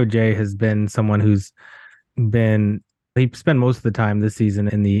 And POJ has been someone he spent most of the time this season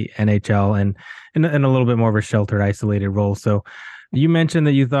in the NHL and in a little bit more of a sheltered, isolated role. So you mentioned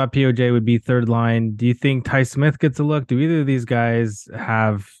that you thought POJ would be third line. Do you think Ty Smith gets a look? Do either of these guys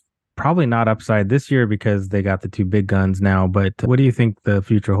have probably not upside this year because they got the 2 big guns now, but what do you think the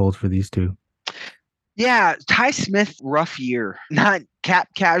future holds for these 2? Yeah, Ty Smith, rough year. Not cap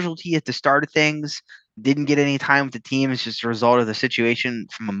casualty at the start of things. didn't get any time with the team. It's just a result of the situation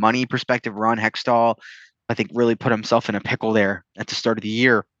from a money perspective. Ron Hextall, I think, really put himself in a pickle there at the start of the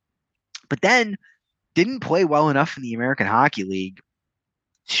year. But then didn't play well enough in the American Hockey League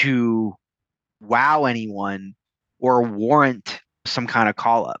to wow anyone or warrant some kind of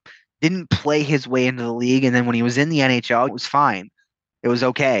call up. Didn't play his way into the league. And then when he was in the NHL, it was fine. It was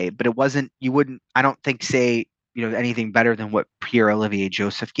okay. But it wasn't, you wouldn't, I don't think, say, anything better than what Pierre-Olivier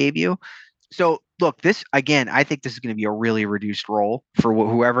Joseph gave you. So look, this, again, I think this is going to be a really reduced role for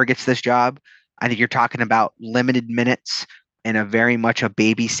whoever gets this job. I think you're talking about limited minutes and a very much a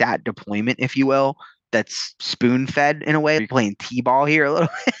babysat deployment, if you will, that's spoon-fed in a way. You're playing T-ball here a little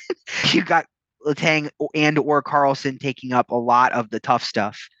bit. You got Letang and or Carlson taking up a lot of the tough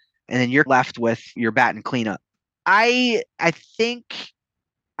stuff, and then you're left with your bat and cleanup. I think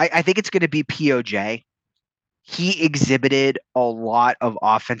it's going to be POJ. He exhibited a lot of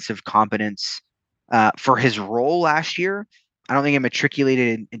offensive competence for his role last year. I don't think it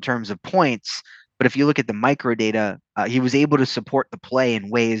matriculated in terms of points, but if you look at the micro data, he was able to support the play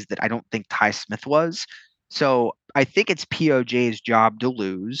in ways that I don't think Ty Smith was. So I think it's POJ's job to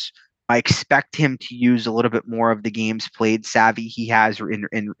lose. I expect him to use a little bit more of the games played savvy he has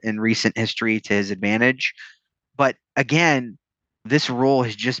in recent history to his advantage. But again, this role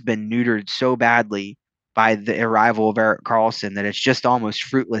has just been neutered so badly by the arrival of Erik Karlsson that it's just almost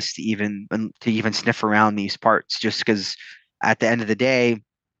fruitless to even sniff around these parts, just because at the end of the day,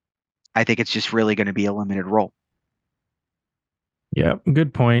 I think it's just really going to be a limited role. Yeah,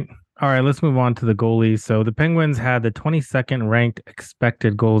 good point. All right, let's move on to the goalies. So the Penguins had the 22nd ranked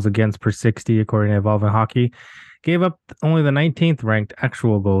expected goals against per 60, according to Evolving Hockey. Gave up only the 19th ranked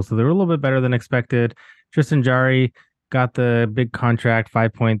actual goals, so they were a little bit better than expected. Tristan Jarry got the big contract,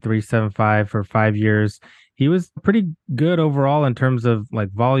 5.375 for 5 years. He was pretty good overall in terms of like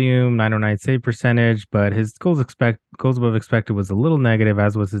volume, 909 save percentage, but his goals above expected was a little negative,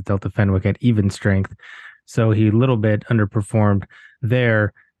 as was his Delta Fenwick at even strength. So he a little bit underperformed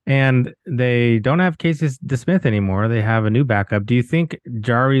there. And they don't have Casey DeSmith anymore. They have a new backup. Do you think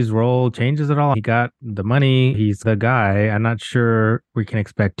Jarry's role changes at all? He got the money. He's the guy. I'm not sure we can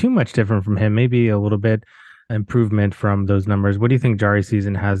expect too much different from him. Maybe a little bit improvement from those numbers. What do you think Jarry's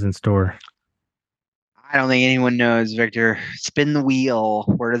season has in store? I don't think anyone knows, Victor. Spin the wheel.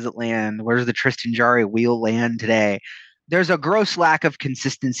 Where does it land? Where does the Tristan Jarry wheel land today? There's a gross lack of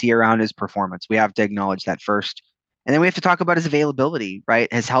consistency around his performance. We have to acknowledge that first. And then we have to talk about his availability,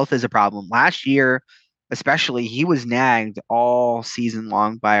 right? His health is a problem. Last year, especially, he was nagged all season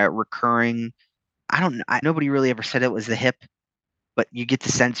long by a recurring, nobody really ever said it was the hip, but you get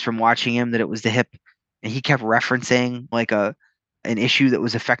the sense from watching him that it was the hip. And he kept referencing like an issue that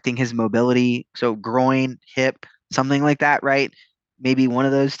was affecting his mobility. So groin, hip, something like that, right? Maybe one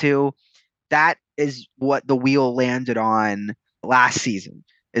of those two. That is what the wheel landed on last season,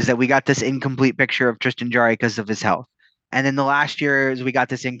 is that we got this incomplete picture of Tristan Jarry because of his health. And then the last year is we got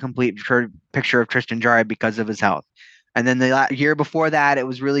this incomplete picture of Tristan Jarry because of his health. And then the year before that, it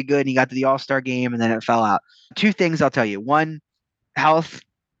was really good. And he got to the All-Star game and then it fell out. Two things I'll tell you. One, health,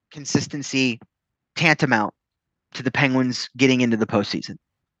 consistency, tantamount to the Penguins getting into the postseason.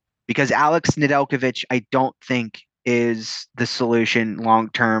 Because Alex Nedeljkovic, I don't think, is the solution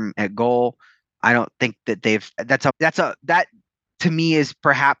long-term at goal. I don't think that that to me is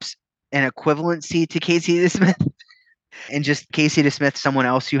perhaps an equivalency to Casey DeSmith. And just Casey DeSmith, someone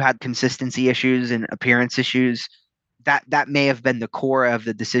else who had consistency issues and appearance issues, that may have been the core of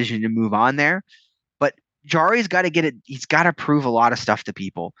the decision to move on there. But Jarry's got to get it. He's got to prove a lot of stuff to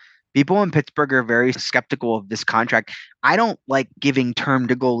people. People in Pittsburgh are very skeptical of this contract. I don't like giving term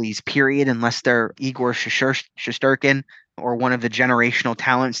to goalies, period, unless they're Igor Shesterkin or one of the generational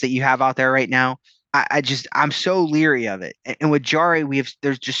talents that you have out there right now. I'm so leery of it. And with Jarry,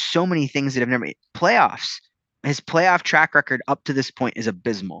 there's just so many things that have never playoffs. His playoff track record up to this point is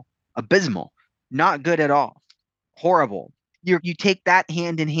abysmal, not good at all, horrible. You take that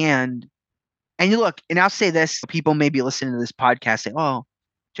hand in hand, and you look. And I'll say this: people may be listening to this podcast say, "Oh,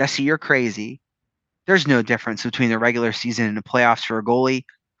 Jesse, you're crazy." There's no difference between the regular season and the playoffs for a goalie.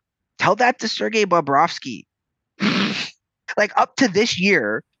 Tell that to Sergei Bobrovsky. Like up to this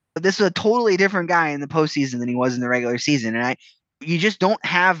year, this was a totally different guy in the postseason than he was in the regular season. And you just don't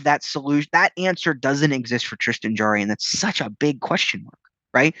have that solution. That answer doesn't exist for Tristan Jarry. And that's such a big question mark,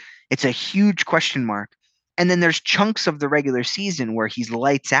 right? It's a huge question mark. And then there's chunks of the regular season where he's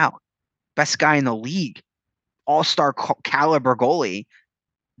lights out. Best guy in the league, all-star caliber goalie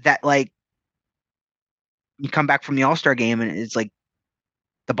that like you come back from the all-star game and it's like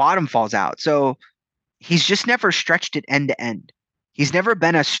the bottom falls out. So he's just never stretched it end to end. He's never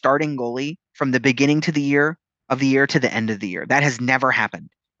been a starting goalie from the beginning to the year to the end of the year. That has never happened,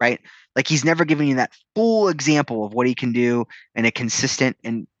 right? Like he's never given you that full example of what he can do in a consistent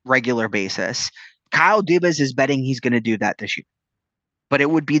and regular basis. Kyle Dubas is betting he's going to do that this year, but it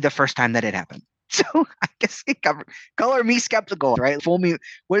would be the first time that it happened. So I guess color me skeptical, right? Fool me.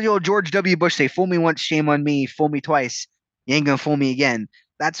 What did old George W. Bush say? Fool me once, shame on me. Fool me twice, you ain't gonna fool me again.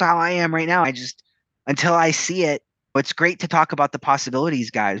 That's how I am right now. Until I see it, it's great to talk about the possibilities,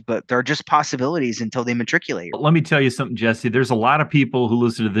 guys, but they're just possibilities until they matriculate. Let me tell you something, Jesse. There's a lot of people who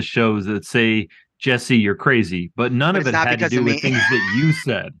listen to the shows that say, Jesse, you're crazy, but none of it had to do with things that you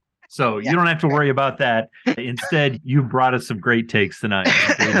said. So you don't have to worry about that. Instead, you brought us some great takes tonight,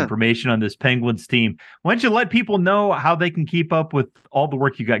 some great information on this Penguins team. Why don't you let people know how they can keep up with all the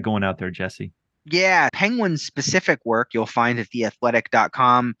work you got going out there, Jesse? Yeah, Penguins specific work you'll find at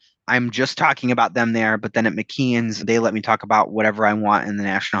theathletic.com. I'm just talking about them there, but then at McKeon's, they let me talk about whatever I want in the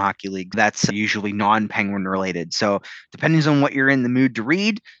National Hockey League. That's usually non-Penguin related. So depending on what you're in the mood to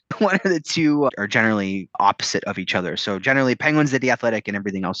read, one of the two are generally opposite of each other. So generally Penguins at The Athletic and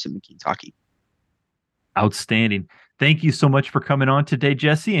everything else at McKeon's Hockey. Outstanding. Thank you so much for coming on today,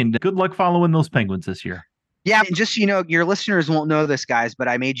 Jesse, and good luck following those Penguins this year. Yeah, and just, your listeners won't know this, guys, but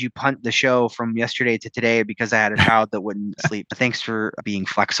I made you punt the show from yesterday to today because I had a child that wouldn't sleep. Thanks for being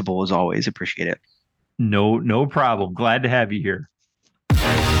flexible as always. Appreciate it. No problem. Glad to have you here.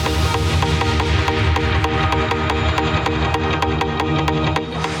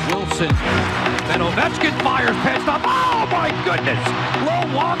 Wilson. Then Ovechkin fires past up. Oh, my goodness.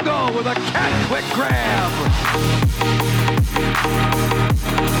 Luongo with a cat quick grab.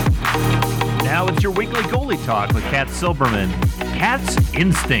 Now it's your weekly goalie talk with Kat Silverman. Cat's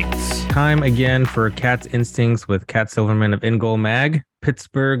Instincts. Time again for Cat's Instincts with Kat Silverman of In Goal Mag,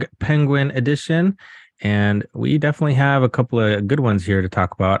 Pittsburgh Penguin edition. And we definitely have a couple of good ones here to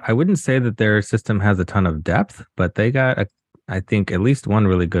talk about. I wouldn't say that their system has a ton of depth, but they got, I think, at least one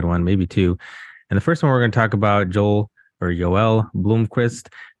really good one, maybe two. And the first one we're going to talk about, Joel Blomqvist,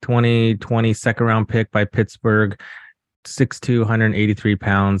 2020 second round pick by Pittsburgh. 6'2", 183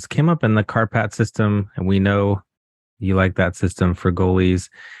 pounds, came up in the Carpat system, and we know you like that system for goalies.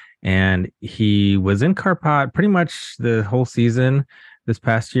 And he was in Carpat pretty much the whole season this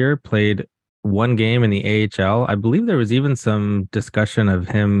past year, played one game in the AHL. I believe there was even some discussion of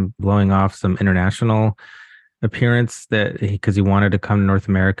him blowing off some international appearance because he wanted to come to North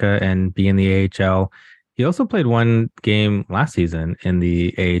America and be in the AHL. He also played one game last season in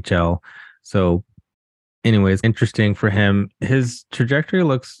the AHL. So anyways, interesting for him. His trajectory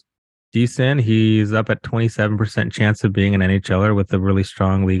looks decent. He's up at 27% chance of being an NHLer with a really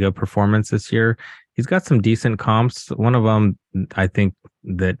strong Liga performance this year. He's got some decent comps. One of them, I think,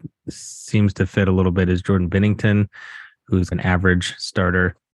 that seems to fit a little bit is Jordan Binnington, who's an average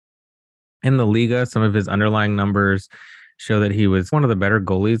starter in the Liga. Some of his underlying numbers show that he was one of the better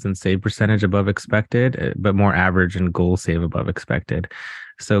goalies in save percentage above expected, but more average in goal save above expected.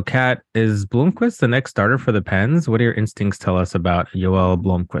 So, Kat, is Blomqvist the next starter for the Pens? What do your instincts tell us about Joel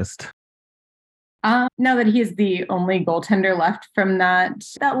Blomqvist? Now that he is the only goaltender left from that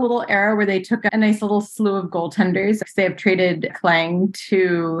little era where they took a nice little slew of goaltenders. They have traded Klang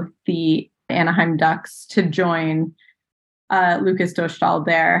to the Anaheim Ducks to join Lucas Dostal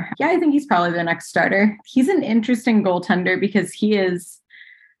there. Yeah, I think he's probably the next starter. He's an interesting goaltender because he is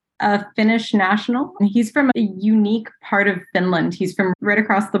a Finnish national. He's from a unique part of Finland. He's from right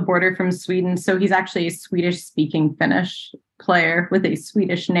across the border from Sweden. So he's actually a Swedish-speaking Finnish player with a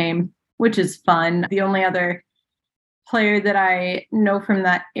Swedish name, which is fun. The only other player that I know from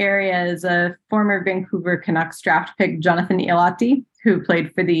that area is a former Vancouver Canucks draft pick, Jonathan Ilatti, who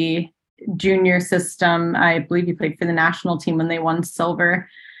played for the junior system. I believe he played for the national team when they won silver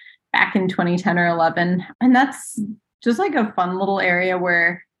back in 2010 or 11. And that's just like a fun little area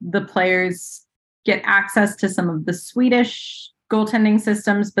where the players get access to some of the Swedish goaltending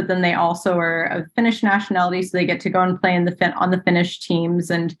systems, but then they also are of Finnish nationality, so they get to go and play on the Finnish teams.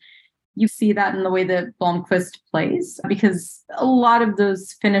 And you see that in the way that Blomqvist plays, because a lot of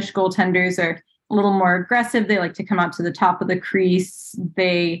those Finnish goaltenders are a little more aggressive. They like to come out to the top of the crease.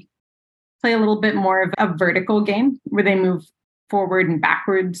 They play a little bit more of a vertical game where they move forward and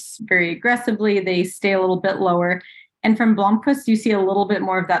backwards very aggressively. They stay a little bit lower. And from Blomqvist, you see a little bit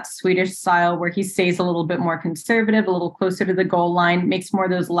more of that Swedish style where he stays a little bit more conservative, a little closer to the goal line, makes more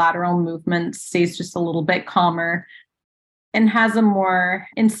of those lateral movements, stays just a little bit calmer, and has a more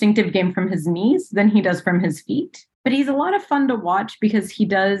instinctive game from his knees than he does from his feet. But he's a lot of fun to watch because he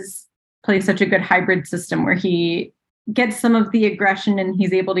does play such a good hybrid system where he gets some of the aggression and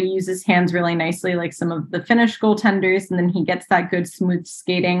he's able to use his hands really nicely, like some of the Finnish goaltenders. And then he gets that good smooth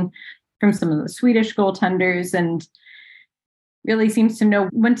skating from some of the Swedish goaltenders and really seems to know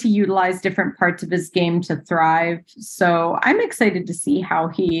when to utilize different parts of his game to thrive. So I'm excited to see how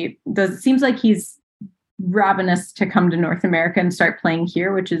he does. It seems like he's ravenous to come to North America and start playing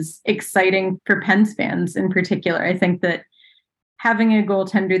here, which is exciting for Pens fans in particular. I think that having a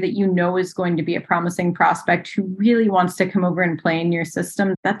goaltender that you know is going to be a promising prospect who really wants to come over and play in your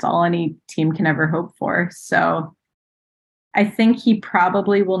system, that's all any team can ever hope for. So I think he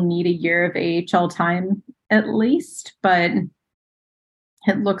probably will need a year of AHL time at least, but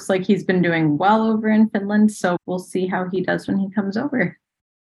it looks like he's been doing well over in Finland. So we'll see how he does when he comes over.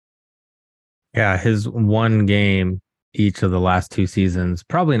 Yeah, his one game each of the last 2 seasons,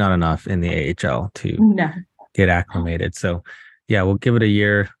 probably not enough in the AHL to get acclimated. So yeah, we'll give it a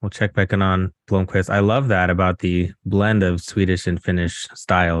year. We'll check back in on Blomqvist. I love that about the blend of Swedish and Finnish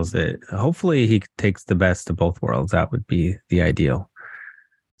styles. Hopefully he takes the best of both worlds. That would be the ideal.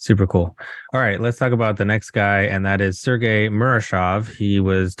 Super cool. All right, let's talk about the next guy, and that is Sergei Murashov. He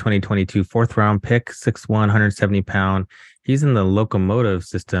was 2022 fourth round pick, 6'1", 170 pound. He's in the Lokomotiv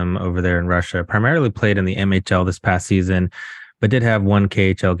system over there in Russia, primarily played in the MHL this past season, but did have one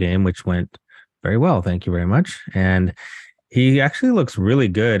KHL game, which went very well. Thank you very much. And he actually looks really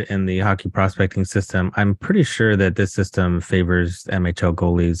good in the hockey prospecting system. I'm pretty sure that this system favors MHL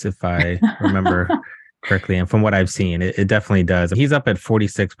goalies, if I remember correctly. And from what I've seen, it definitely does. He's up at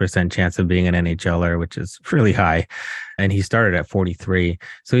 46% chance of being an NHLer, which is really high. And he started at 43.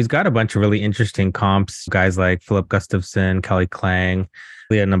 So he's got a bunch of really interesting comps, guys like Philip Gustafsson, Kelly Klang,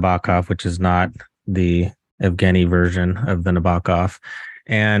 Leah Nabokov, which is not the Evgeny version of the Nabokov.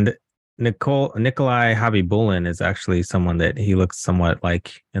 And Nikolai Habibulin is actually someone that he looks somewhat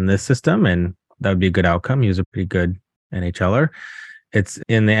like in this system, and that would be a good outcome. He was a pretty good NHLer. It's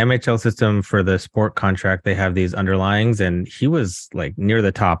in the MHL system for the sport contract. They have these underlyings, and he was like near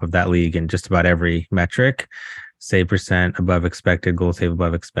the top of that league in just about every metric. Save percent above expected, goal save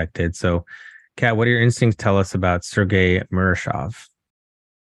above expected. So, Kat, what do your instincts tell us about Sergei Murashov?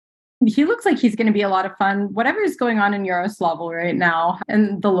 He looks like he's going to be a lot of fun. Whatever is going on in Yaroslavl right now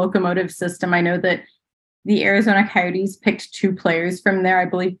and the Lokomotiv system, I know that the Arizona Coyotes picked 2 players from there. I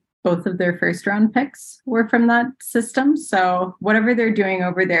believe both of their first round picks were from that system. So whatever they're doing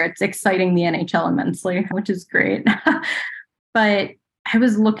over there, it's exciting the NHL immensely, which is great. But I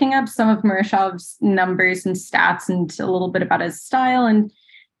was looking up some of Murashov's numbers and stats and a little bit about his style, and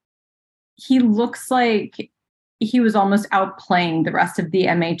he looks like he was almost outplaying the rest of the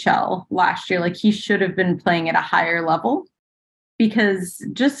MHL last year. Like he should have been playing at a higher level, because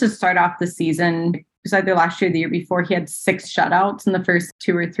just to start off the season, it was either last year or the year before, he had 6 shutouts in the first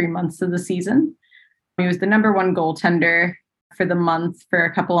 2 or 3 months of the season. He was the number 1 goaltender for the month for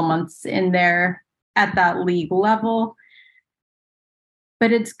a couple of months in there at that league level.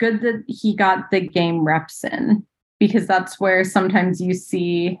 But it's good that he got the game reps in, because that's where sometimes you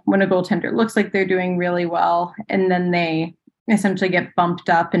see when a goaltender looks like they're doing really well and then they essentially get bumped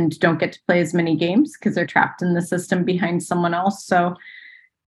up and don't get to play as many games because they're trapped in the system behind someone else. So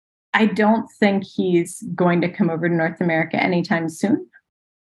I don't think he's going to come over to North America anytime soon,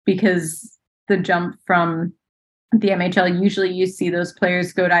 because the jump from the MHL, usually you see those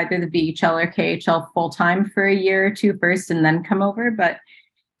players go to either the VHL or KHL full-time for a year or 2 first and then come over. But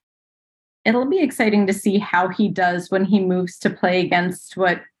it'll be exciting to see how he does when he moves to play against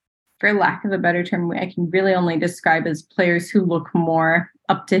what, for lack of a better term, I can really only describe as players who look more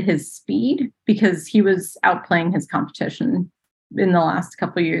up to his speed, because he was outplaying his competition in the last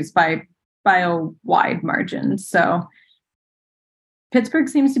couple of years by a wide margin. So Pittsburgh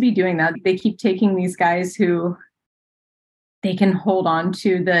seems to be doing that. They keep taking these guys who they can hold on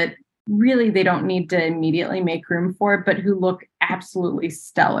to that really they don't need to immediately make room for, but who look absolutely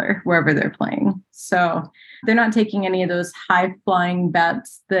stellar wherever they're playing. So they're not taking any of those high flying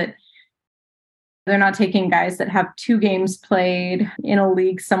bets, that they're not taking guys that have 2 games played in a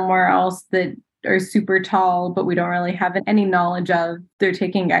league somewhere else that are super tall, but we don't really have any knowledge of. They're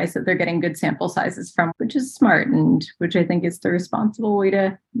taking guys that they're getting good sample sizes from, which is smart, and which I think is the responsible way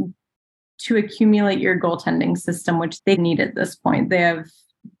to accumulate your goaltending system, which they need at this point. They have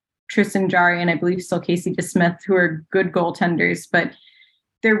Tristan Jarry and I believe still Casey DeSmith, who are good goaltenders, but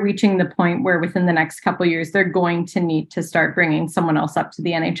they're reaching the point where within the next couple of years, they're going to need to start bringing someone else up to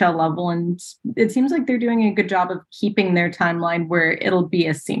the NHL level. And it seems like they're doing a good job of keeping their timeline where it'll be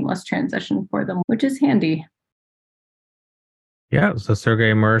a seamless transition for them, which is handy. Yeah. So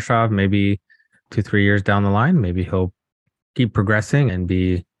Sergei Murashov, maybe 2-3 years down the line, maybe he'll keep progressing and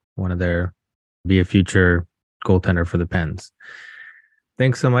be a future goaltender for the Pens.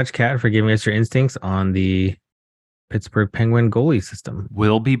 Thanks so much, Kat, for giving us your instincts on the Pittsburgh Penguin goalie system.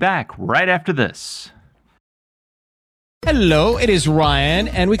 We'll be back right after this. Hello, it is Ryan,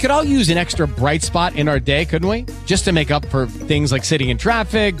 and we could all use an extra bright spot in our day, couldn't we? Just to make up for things like sitting in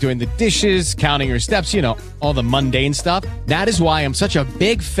traffic, doing the dishes, counting your steps, all the mundane stuff. That is why I'm such a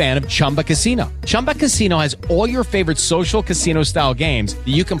big fan of Chumba Casino. Chumba Casino has all your favorite social casino-style games that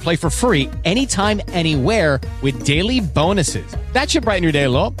you can play for free anytime, anywhere with daily bonuses. That should brighten your day a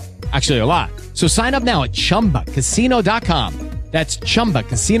little. Actually, a lot. So sign up now at ChumbaCasino.com. That's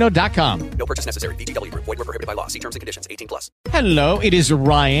ChumbaCasino.com. No purchase necessary. VGW Group. Void where prohibited by law. See terms and conditions. 18+. Hello, it is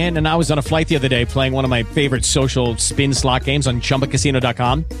Ryan, and I was on a flight the other day playing one of my favorite social spin slot games on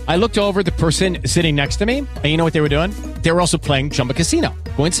ChumbaCasino.com. I looked over at the person sitting next to me, and you know what they were doing? They were also playing Chumba Casino.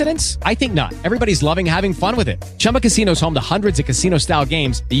 Coincidence? I think not. Everybody's loving having fun with it. Chumba Casino is home to hundreds of casino-style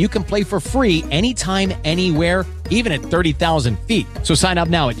games that you can play for free anytime, anywhere, even at 30,000 feet. So sign up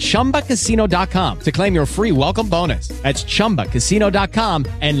now at ChumbaCasino.com to claim your free welcome bonus. That's ChumbaCasino.com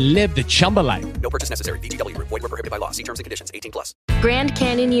and live the Chumba life. No purchase necessary. VGW Group. Void where prohibited by law. See terms and conditions. 18+. Grand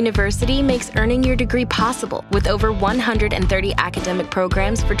Canyon University makes earning your degree possible with over 130 academic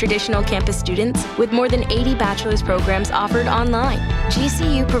programs for traditional campus students with more than 80 bachelor's programs offered online.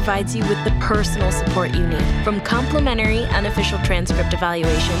 GCU provides you with the personal support you need, from complimentary unofficial transcript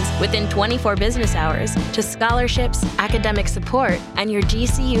evaluations within 24 business hours to scholarships, academic support, and your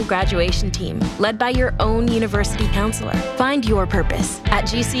GCU graduation team, led by your own university counselor. Find your purpose at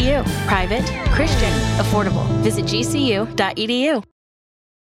GCU. Private, Christian, affordable. Visit gcu.edu.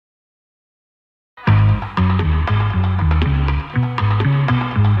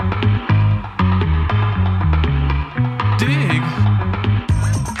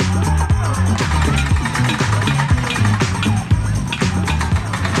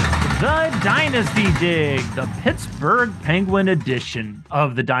 The Dynasty Dig, the Pittsburgh Penguin edition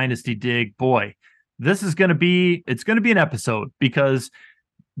of the Dynasty Dig. Boy, this is going to be an episode because,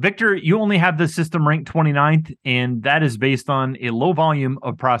 Victor, you only have the system ranked 29th, and that is based on a low volume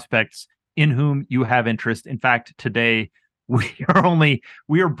of prospects in whom you have interest. In fact, today we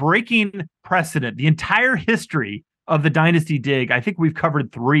are breaking precedent. The entire history of the Dynasty Dig, I think we've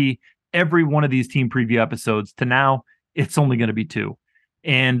covered 3 every one of these team preview episodes. To now, it's only going to be 2.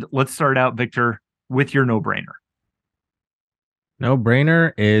 And let's start out, Victor, with your no-brainer.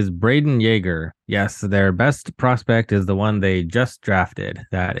 No-brainer is Braden Yeager. Yes, their best prospect is the one they just drafted.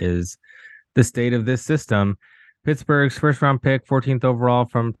 That is the state of this system. Pittsburgh's first-round pick, 14th overall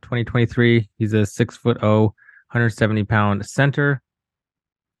from 2023. He's a 6'0", 170-pound center.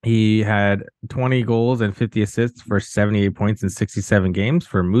 He had 20 goals and 50 assists for 78 points in 67 games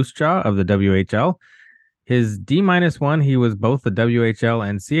for Moose Jaw of the WHL. His D-1, he was both the WHL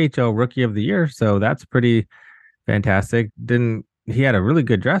and CHL Rookie of the Year, so that's pretty fantastic. He had a really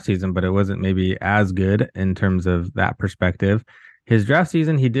good draft season, but it wasn't maybe as good in terms of that perspective. His draft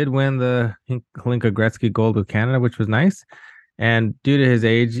season, he did win the Hlinka Gretzky Gold with Canada, which was nice. And due to his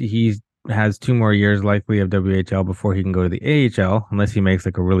age, he has 2 more years likely of WHL before he can go to the AHL, unless he makes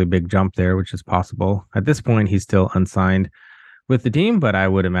like a really big jump there, which is possible. At this point, he's still unsigned with the team, but I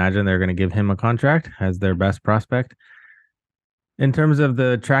would imagine they're going to give him a contract as their best prospect. In terms of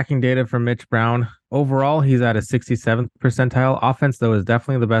the tracking data from Mitch Brown, overall, he's at a 67th percentile. Offense, though, is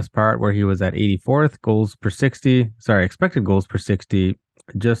definitely the best part, where he was at 84th expected goals per 60,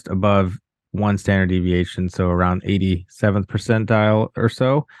 just above 1 standard deviation, so around 87th percentile or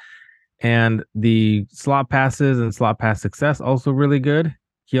so. And the slot passes and slot pass success also really good.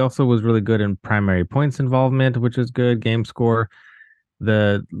 He also was really good in primary points involvement, which is good. Game score.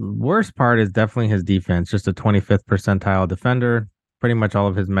 The worst part is definitely his defense, just a 25th percentile defender. Pretty much all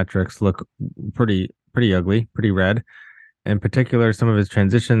of his metrics look pretty ugly, pretty red. In particular, some of his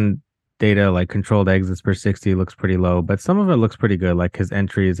transition data, like controlled exits per 60, looks pretty low, but some of it looks pretty good, like his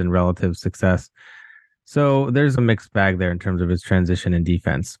entries and relative success. So there's a mixed bag there in terms of his transition and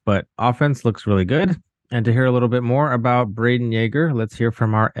defense, but offense looks really good. And to hear a little bit more about Braden Yeager, let's hear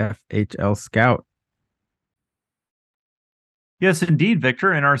from our FHL scout. Yes, indeed,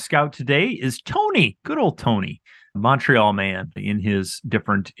 Victor. And our scout today is Tony, good old Tony, Montreal man in his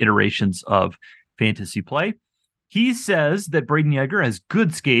different iterations of fantasy play. He says that Braden Yeager has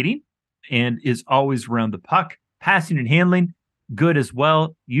good skating and is always around the puck, passing and handling, good as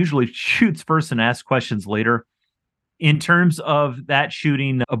well, usually shoots first and asks questions later. In terms of that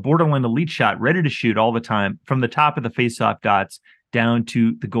shooting, a borderline elite shot, ready to shoot all the time, from the top of the faceoff dots down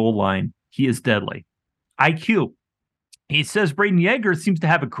to the goal line. He is deadly. IQ. He says Braden Yeager seems to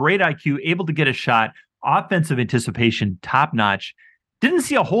have a great IQ, able to get a shot, offensive anticipation, top notch. Didn't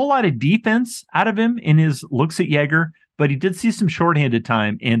see a whole lot of defense out of him in his looks at Jaeger, but he did see some shorthanded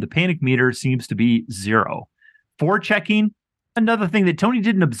time, and the panic meter seems to be 0. Forechecking, another thing that Tony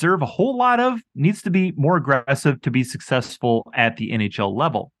didn't observe a whole lot of, needs to be more aggressive to be successful at the NHL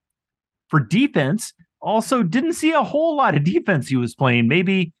level. For defense, also didn't see a whole lot of defense he was playing.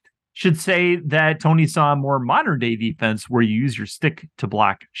 Maybe should say that Tony saw more modern day defense where you use your stick to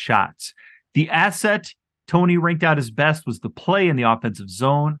block shots. The asset Tony ranked out as best was the play in the offensive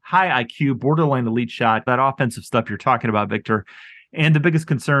zone, high IQ, borderline elite shot, that offensive stuff you're talking about, Victor. And the biggest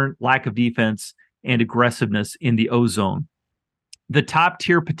concern, lack of defense and aggressiveness in the O zone. The top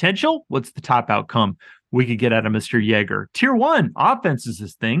tier potential, what's the top outcome we could get out of Mr. Jaeger? Tier 1, offense is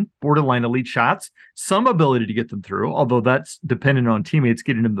his thing, borderline elite shots, some ability to get them through, although that's dependent on teammates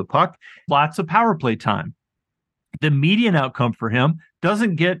getting him the puck, lots of power play time. The median outcome for him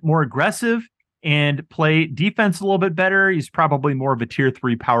doesn't get more aggressive and play defense a little bit better. He's probably more of a tier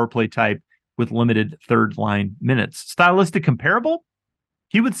 3 power play type with limited third line minutes. Stylistic comparable,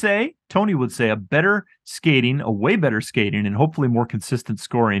 Tony would say, a way better skating, and hopefully more consistent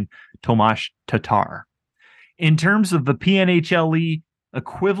scoring, Tomas Tatar. In terms of the PNHLE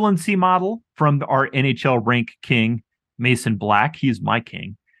equivalency model from our NHL rank king, Mason Black, he's my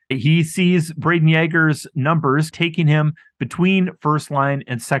king. He sees Braden Jaeger's numbers taking him between first line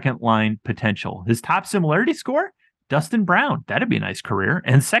and second line potential. His top similarity score, Dustin Brown. That'd be a nice career.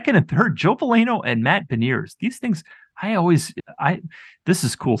 And second and third, Joe Veleno and Matt Beniers. These things, this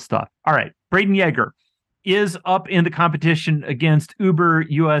is cool stuff. All right. Braden Jaeger is up in the competition against Uber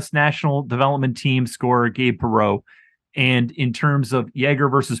U.S. National Development Team scorer Gabe Perreault. And in terms of Jaeger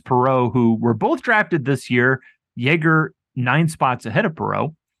versus Perreault, who were both drafted this year, Jaeger 9 spots ahead of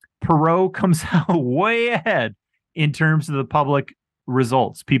Perreault. Perreault comes out way ahead in terms of the public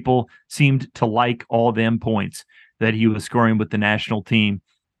results. People seemed to like all them points that he was scoring with the national team.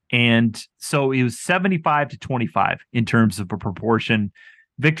 And so it was 75-25 in terms of a proportion.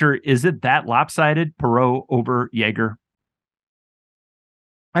 Victor, is it that lopsided, Perreault over Jaeger?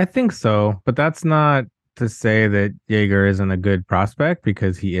 I think so, but that's not to say that Jaeger isn't a good prospect,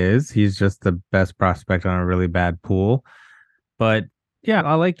 because he is. He's just the best prospect on a really bad pool. But yeah,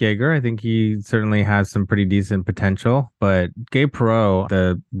 I like Jaeger. I think he certainly has some pretty decent potential. But Gabe Perreault,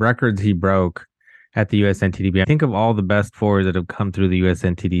 the records he broke at the USNTDP, I think of all the best forwards that have come through the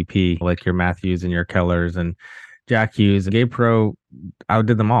USNTDP, like your Matthews and your Kellers and Jack Hughes, Gabe Perreault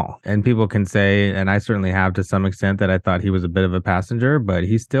outdid them all. And people can say, and I certainly have to some extent, that I thought he was a bit of a passenger, but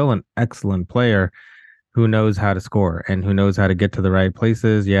he's still an excellent player who knows how to score and who knows how to get to the right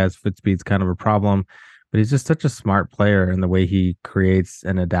places. Yeah, his foot speed's kind of a problem, but he's just such a smart player in the way he creates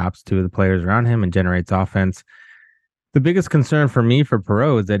and adapts to the players around him and generates offense. The biggest concern for me for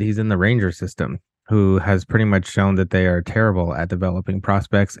Perreault is that he's in the Ranger system, who has pretty much shown that they are terrible at developing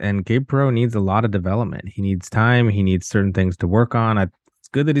prospects. And Gabe Perreault needs a lot of development. He needs time. He needs certain things to work on. It's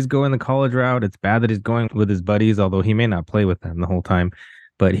good that he's going the college route. It's bad that he's going with his buddies, although he may not play with them the whole time.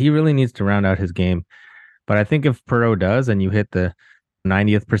 But he really needs to round out his game. But I think if Perreault does, and you hit the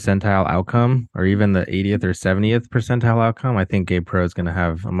 90th percentile outcome, or even the 80th or 70th percentile outcome, I think Gabe Perreault is going to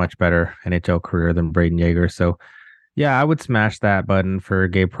have a much better NHL career than Braden Jaeger. So yeah, I would smash that button for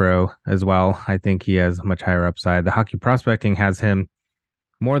Gabe Perreault as well. I think he has much higher upside. The hockey prospecting has him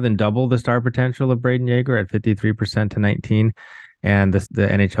more than double the star potential of Braden Jaeger at 53% to 19. And the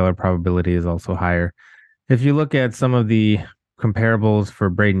NHLer probability is also higher. If you look at some of the comparables for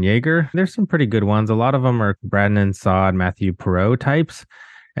Braden Jaeger, there's some pretty good ones. A lot of them are Braden Saad, Matthew Perreault types.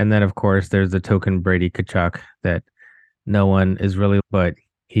 And then, of course, there's the token Brady Tkachuk that no one is really, but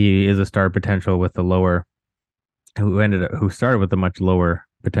he is a star potential with the lower, who started with a much lower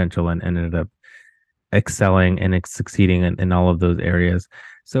potential and ended up excelling and succeeding in all of those areas.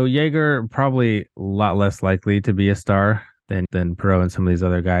 So Jaeger probably a lot less likely to be a star than Perreault and some of these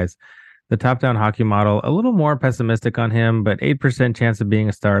other guys. The top-down hockey model, a little more pessimistic on him, but 8% chance of being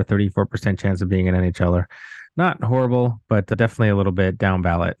a star, 34% chance of being an NHLer. Not horrible, but definitely a little bit down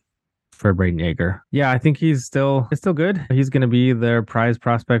ballot for Braden Jaeger. Yeah, I think he's still good. He's going to be their prize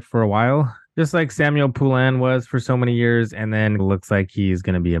prospect for a while, just like Samuel Poulin was for so many years, and then it looks like he's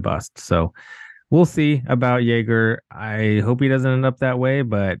going to be a bust. So we'll see about Jaeger. I hope he doesn't end up that way,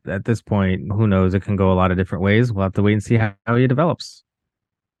 but at this point, who knows? It can go a lot of different ways. We'll have to wait and see how he develops.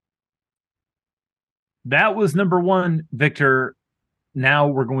 That was number one, Victor. Now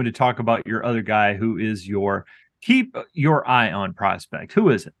we're going to talk about your other guy who is your keep your eye on prospect.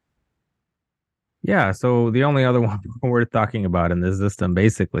 Who is it? Yeah, so the only other one we're talking about in this system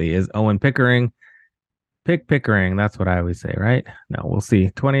basically is Owen Pickering. Pick Pickering. That's what I always say, right? No, we'll see.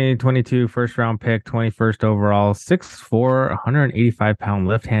 2022 first round pick, 21st overall, 6'4", 185-pound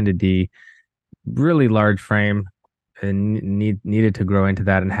left-handed D, really large frame, and needed to grow into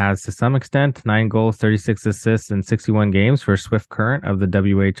that, and has to some extent. 9 goals, 36 assists in 61 games for Swift Current of the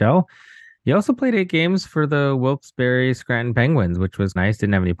WHL. He also played 8 games for the Wilkes-Barre Scranton Penguins, which was nice.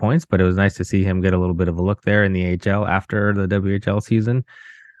 Didn't have any points, but it was nice to see him get a little bit of a look there in the AHL after the WHL season.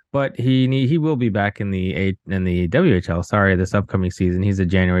 But he will be back in the WHL. Sorry, this upcoming season. He's a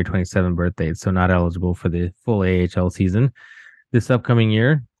January 27 birthday, so not eligible for the full AHL season this upcoming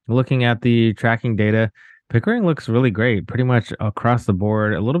year. Looking at the tracking data, Pickering looks really great, pretty much across the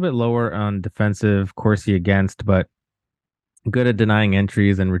board. A little bit lower on defensive Corsi against, but good at denying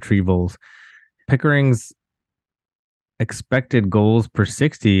entries and retrievals. Pickering's expected goals per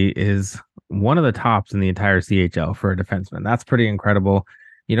 60 is one of the tops in the entire CHL for a defenseman. That's pretty incredible.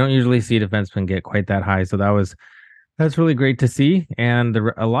 You don't usually see defensemen get quite that high, so that's really great to see. And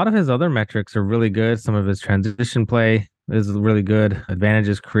a lot of his other metrics are really good. Some of his transition play is really good.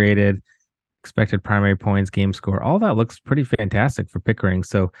 Advantages created, expected primary points, game score, all that looks pretty fantastic for Pickering.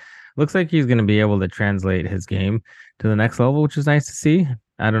 So looks like he's going to be able to translate his game to the next level, which is nice to see.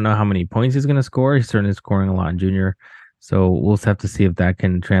 I don't know how many points he's going to score. He's certainly scoring a lot in junior. So we'll have to see if that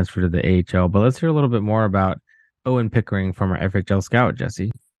can transfer to the AHL. But let's hear a little bit more about Owen Pickering from our FHL scout,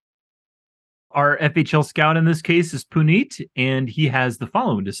 Jesse. Our FHL scout in this case is Puneet, and he has the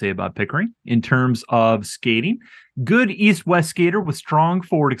following to say about Pickering in terms of skating. Good east-west skater with strong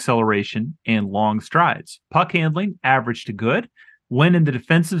forward acceleration and long strides. Puck handling, average to good. When in the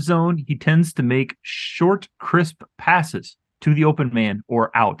defensive zone, he tends to make short, crisp passes to the open man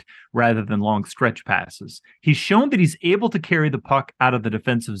or out rather than long stretch passes. He's shown that he's able to carry the puck out of the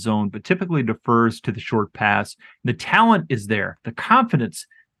defensive zone, but typically defers to the short pass. The talent is there. The confidence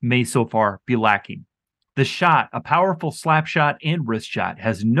may so far be lacking. The shot, a powerful slap shot and wrist shot,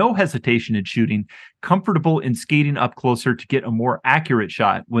 has no hesitation in shooting, comfortable in skating up closer to get a more accurate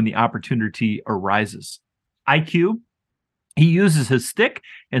shot when the opportunity arises. IQ, he uses his stick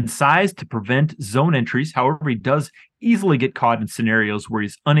and size to prevent zone entries. However, he does easily get caught in scenarios where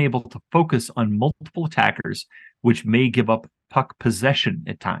he's unable to focus on multiple attackers, which may give up puck possession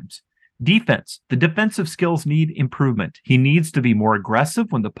at times. Defense. The defensive skills need improvement. He needs to be more aggressive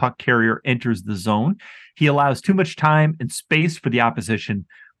when the puck carrier enters the zone. He allows too much time and space for the opposition,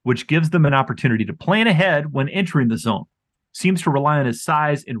 which gives them an opportunity to plan ahead when entering the zone. Seems to rely on his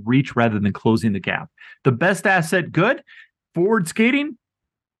size and reach rather than closing the gap. The best asset, good. Forward skating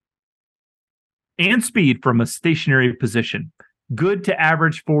and speed from a stationary position. Good to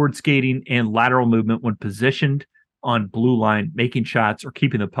average forward skating and lateral movement when positioned on blue line, making shots or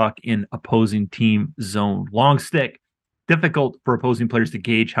keeping the puck in opposing team zone. Long stick, difficult for opposing players to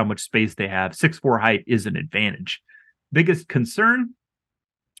gauge how much space they have. 6'4" height is an advantage. Biggest concern,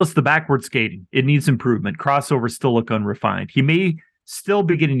 plus the backward skating. It needs improvement. Crossovers still look unrefined. He may still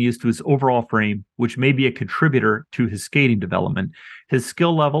be getting used to his overall frame, which may be a contributor to his skating development. His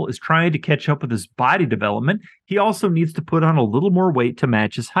skill level is trying to catch up with his body development. He also needs to put on a little more weight to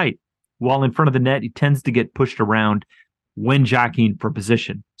match his height. While in front of the net, he tends to get pushed around when jockeying for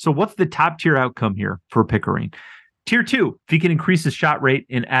position. So what's the top tier outcome here for Pickering? Tier 2, if he can increase his shot rate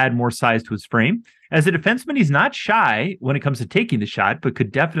and add more size to his frame. As a defenseman, he's not shy when it comes to taking the shot, but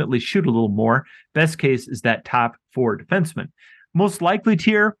could definitely shoot a little more. Best case is that top 4 defenseman. Most likely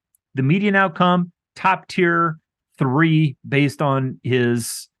tier, the median outcome, top tier 3 based on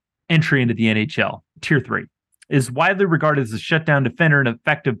his entry into the NHL. Tier 3 is widely regarded as a shutdown defender and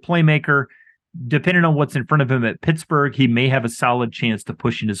effective playmaker. Depending on what's in front of him at Pittsburgh, he may have a solid chance to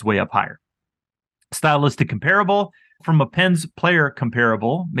pushing his way up higher. Stylistic comparable, from a Pens player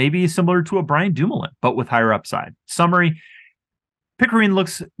comparable, maybe similar to a Brian Dumoulin, but with higher upside. Summary, Pickering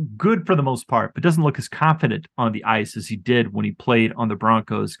looks good for the most part, but doesn't look as confident on the ice as he did when he played on the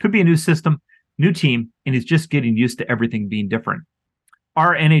Broncos. Could be a new system, new team, and he's just getting used to everything being different.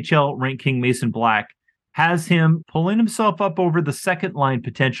 Our NHL ranking Mason Black has him pulling himself up over the second line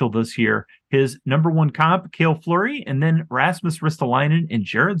potential this year. His number 1 comp, Cale Fleury, and then Rasmus Ristolainen and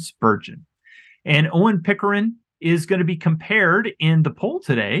Jared Spurgeon. And Owen Pickering is going to be compared in the poll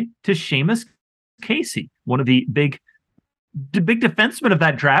today to Seamus Casey, one of the big defensemen of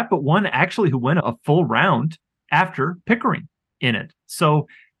that draft, but one actually who went a full round after Pickering in it. So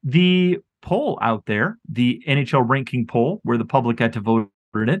the poll out there, the NHL ranking poll, where the public got to vote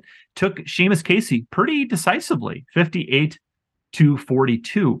in it, took Seamus Casey pretty decisively,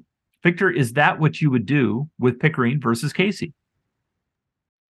 58-42. Victor, is that what you would do with Pickering versus Casey?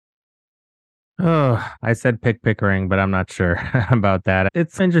 Oh, I said pick Pickering, but I'm not sure about that.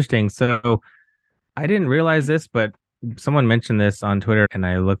 It's interesting. So I didn't realize this, but someone mentioned this on Twitter and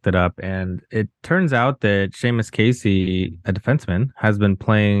I looked it up, and it turns out that Seamus Casey, a defenseman,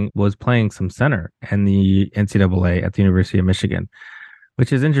 was playing some center in the NCAA at the University of Michigan,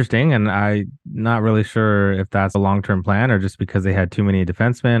 which is interesting. And I'm not really sure if that's a long-term plan or just because they had too many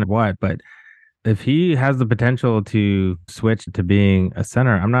defensemen or what, but if he has the potential to switch to being a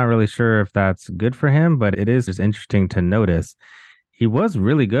center, I'm not really sure if that's good for him, but it is just interesting to notice. He was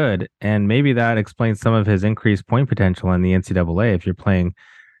really good, and maybe that explains some of his increased point potential in the NCAA. If you're playing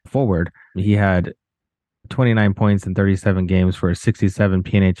forward, he had 29 points in 37 games for a 67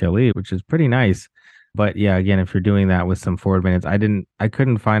 PNHLE, which is pretty nice. But yeah, again, if you're doing that with some forward minutes, I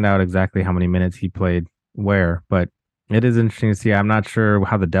couldn't find out exactly how many minutes he played where, but it is interesting to see. I'm not sure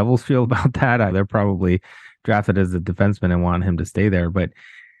how the Devils feel about that. They're probably drafted as a defenseman and want him to stay there, but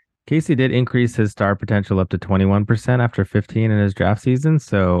Casey did increase his star potential up to 21% after 15 in his draft season.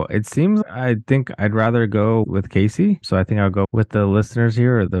 So it seems, I think I'd rather go with Casey. So I think I'll go with the listeners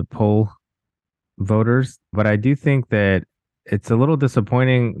here, or the poll voters. But I do think that it's a little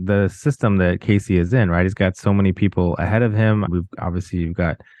disappointing, the system that Casey is in, right? He's got so many people ahead of him. You've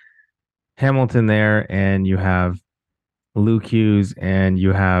got Hamilton there, and you have Luke Hughes, and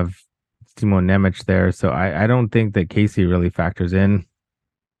you have Simon Nemec there. So I don't think that Casey really factors in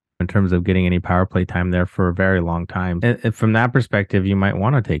terms of getting any power play time there for a very long time. And from that perspective, you might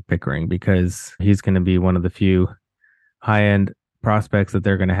want to take Pickering because he's going to be one of the few high-end prospects that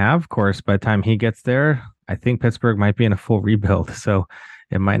they're going to have. Of course, by the time he gets there, I think Pittsburgh might be in a full rebuild, so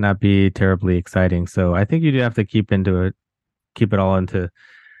it might not be terribly exciting. So I think you do have to keep it all into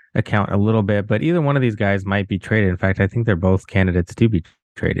account a little bit, but either one of these guys might be traded. In fact, I think they're both candidates to be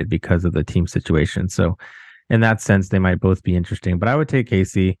traded because of the team situation. So in that sense, they might both be interesting, but I would take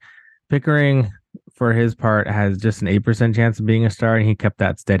Casey. Pickering, for his part, has just an 8% chance of being a star, and he kept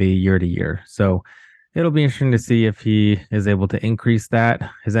that steady year to year. So it'll be interesting to see if he is able to increase that.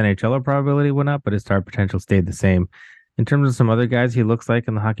 His NHLer probability went up, but his star potential stayed the same. In terms of some other guys he looks like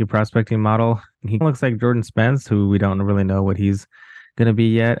in the hockey prospecting model, he looks like Jordan Spence, who we don't really know what he's going to be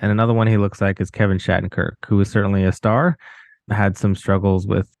yet. And another one he looks like is Kevin Shattenkirk, who is certainly a star. Had some struggles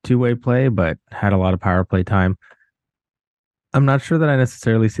with two-way play, but had a lot of power play time. I'm not sure that I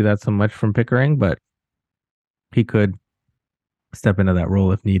necessarily see that so much from Pickering, but he could step into that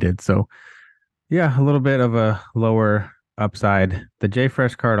role if needed. So yeah, a little bit of a lower upside. The J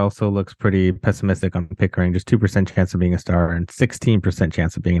Fresh card also looks pretty pessimistic on Pickering, just 2% chance of being a star and 16%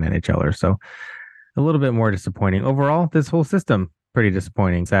 chance of being an NHLer. So a little bit more disappointing. Overall, this whole system, pretty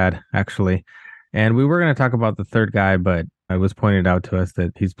disappointing, sad, actually. And we were going to talk about the third guy, but it was pointed out to us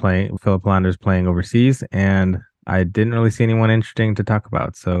that Philip Lander's playing overseas, and I didn't really see anyone interesting to talk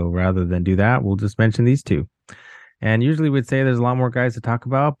about. So rather than do that, we'll just mention these two. And usually we'd say there's a lot more guys to talk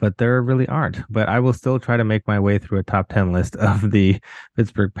about, but there really aren't. But I will still try to make my way through a top 10 list of the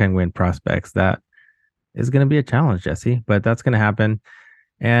Pittsburgh Penguin prospects. That is going to be a challenge, Jesse, but that's going to happen.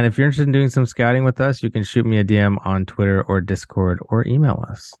 And if you're interested in doing some scouting with us, you can shoot me a DM on Twitter or Discord or email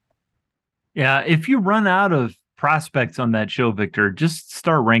us. Yeah, if you run out of prospects on that show, Victor, just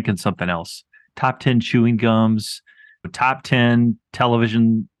start ranking something else. Top 10 chewing gums, top 10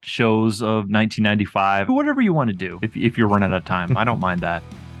 television shows of 1995, whatever you want to do if you're running out of time. I don't mind that.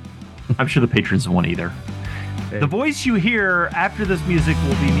 I'm sure the patrons won't either. Hey. The voice you hear after this music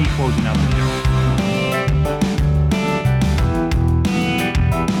will be me closing out the show.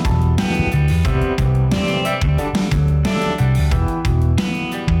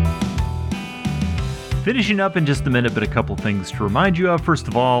 Finishing up in just a minute, but a couple things to remind you of. First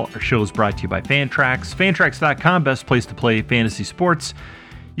of all, our show is brought to you by Fantrax. Fantrax.com, best place to play fantasy sports.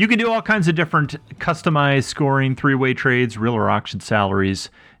 You can do all kinds of different customized scoring, three-way trades, real or auction salaries,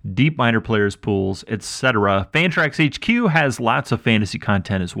 deep minor players pools, etc. Fantrax HQ has lots of fantasy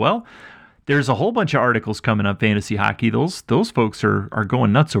content as well. There's a whole bunch of articles coming up fantasy hockey. Those folks are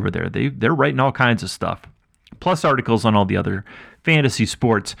going nuts over there. They're writing all kinds of stuff. Plus articles on all the other fantasy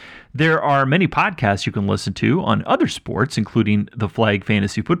sports. There are many podcasts you can listen to on other sports, including the Flag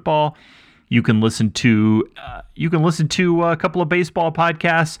Fantasy Football. You can listen to a couple of baseball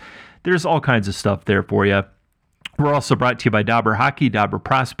podcasts. There's all kinds of stuff there for you. We're also brought to you by Dobber Hockey, Dobber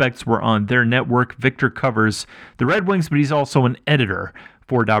Prospects. We're on their network. Victor covers the Red Wings, but he's also an editor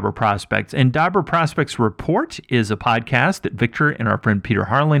for Dobber Prospects. And Dobber Prospects Report is a podcast that Victor and our friend Peter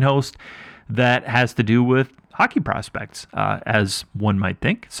Harling host that has to do with hockey prospects, as one might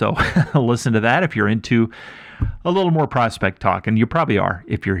think. So listen to that if you're into a little more prospect talk, and you probably are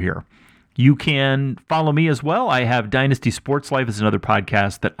if you're here. You can follow me as well. I have Dynasty Sports Life as another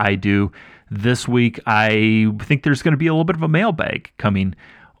podcast that I do. This week, I think there's going to be a little bit of a mailbag coming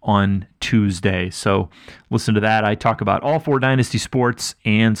on Tuesday. So listen to that. I talk about all 4 Dynasty sports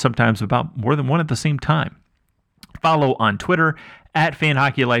and sometimes about more than one at the same time. Follow on Twitter at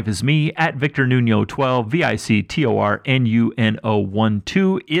FanHockeyLife is me, at Victor Nuno 12,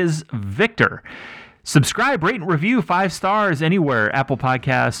 VictorNuno12 is Victor. Subscribe, rate, and review 5 stars anywhere, Apple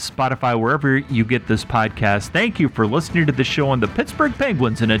Podcasts, Spotify, wherever you get this podcast. Thank you for listening to the show on the Pittsburgh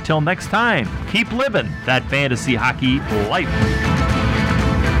Penguins, and until next time, keep living that fantasy hockey life.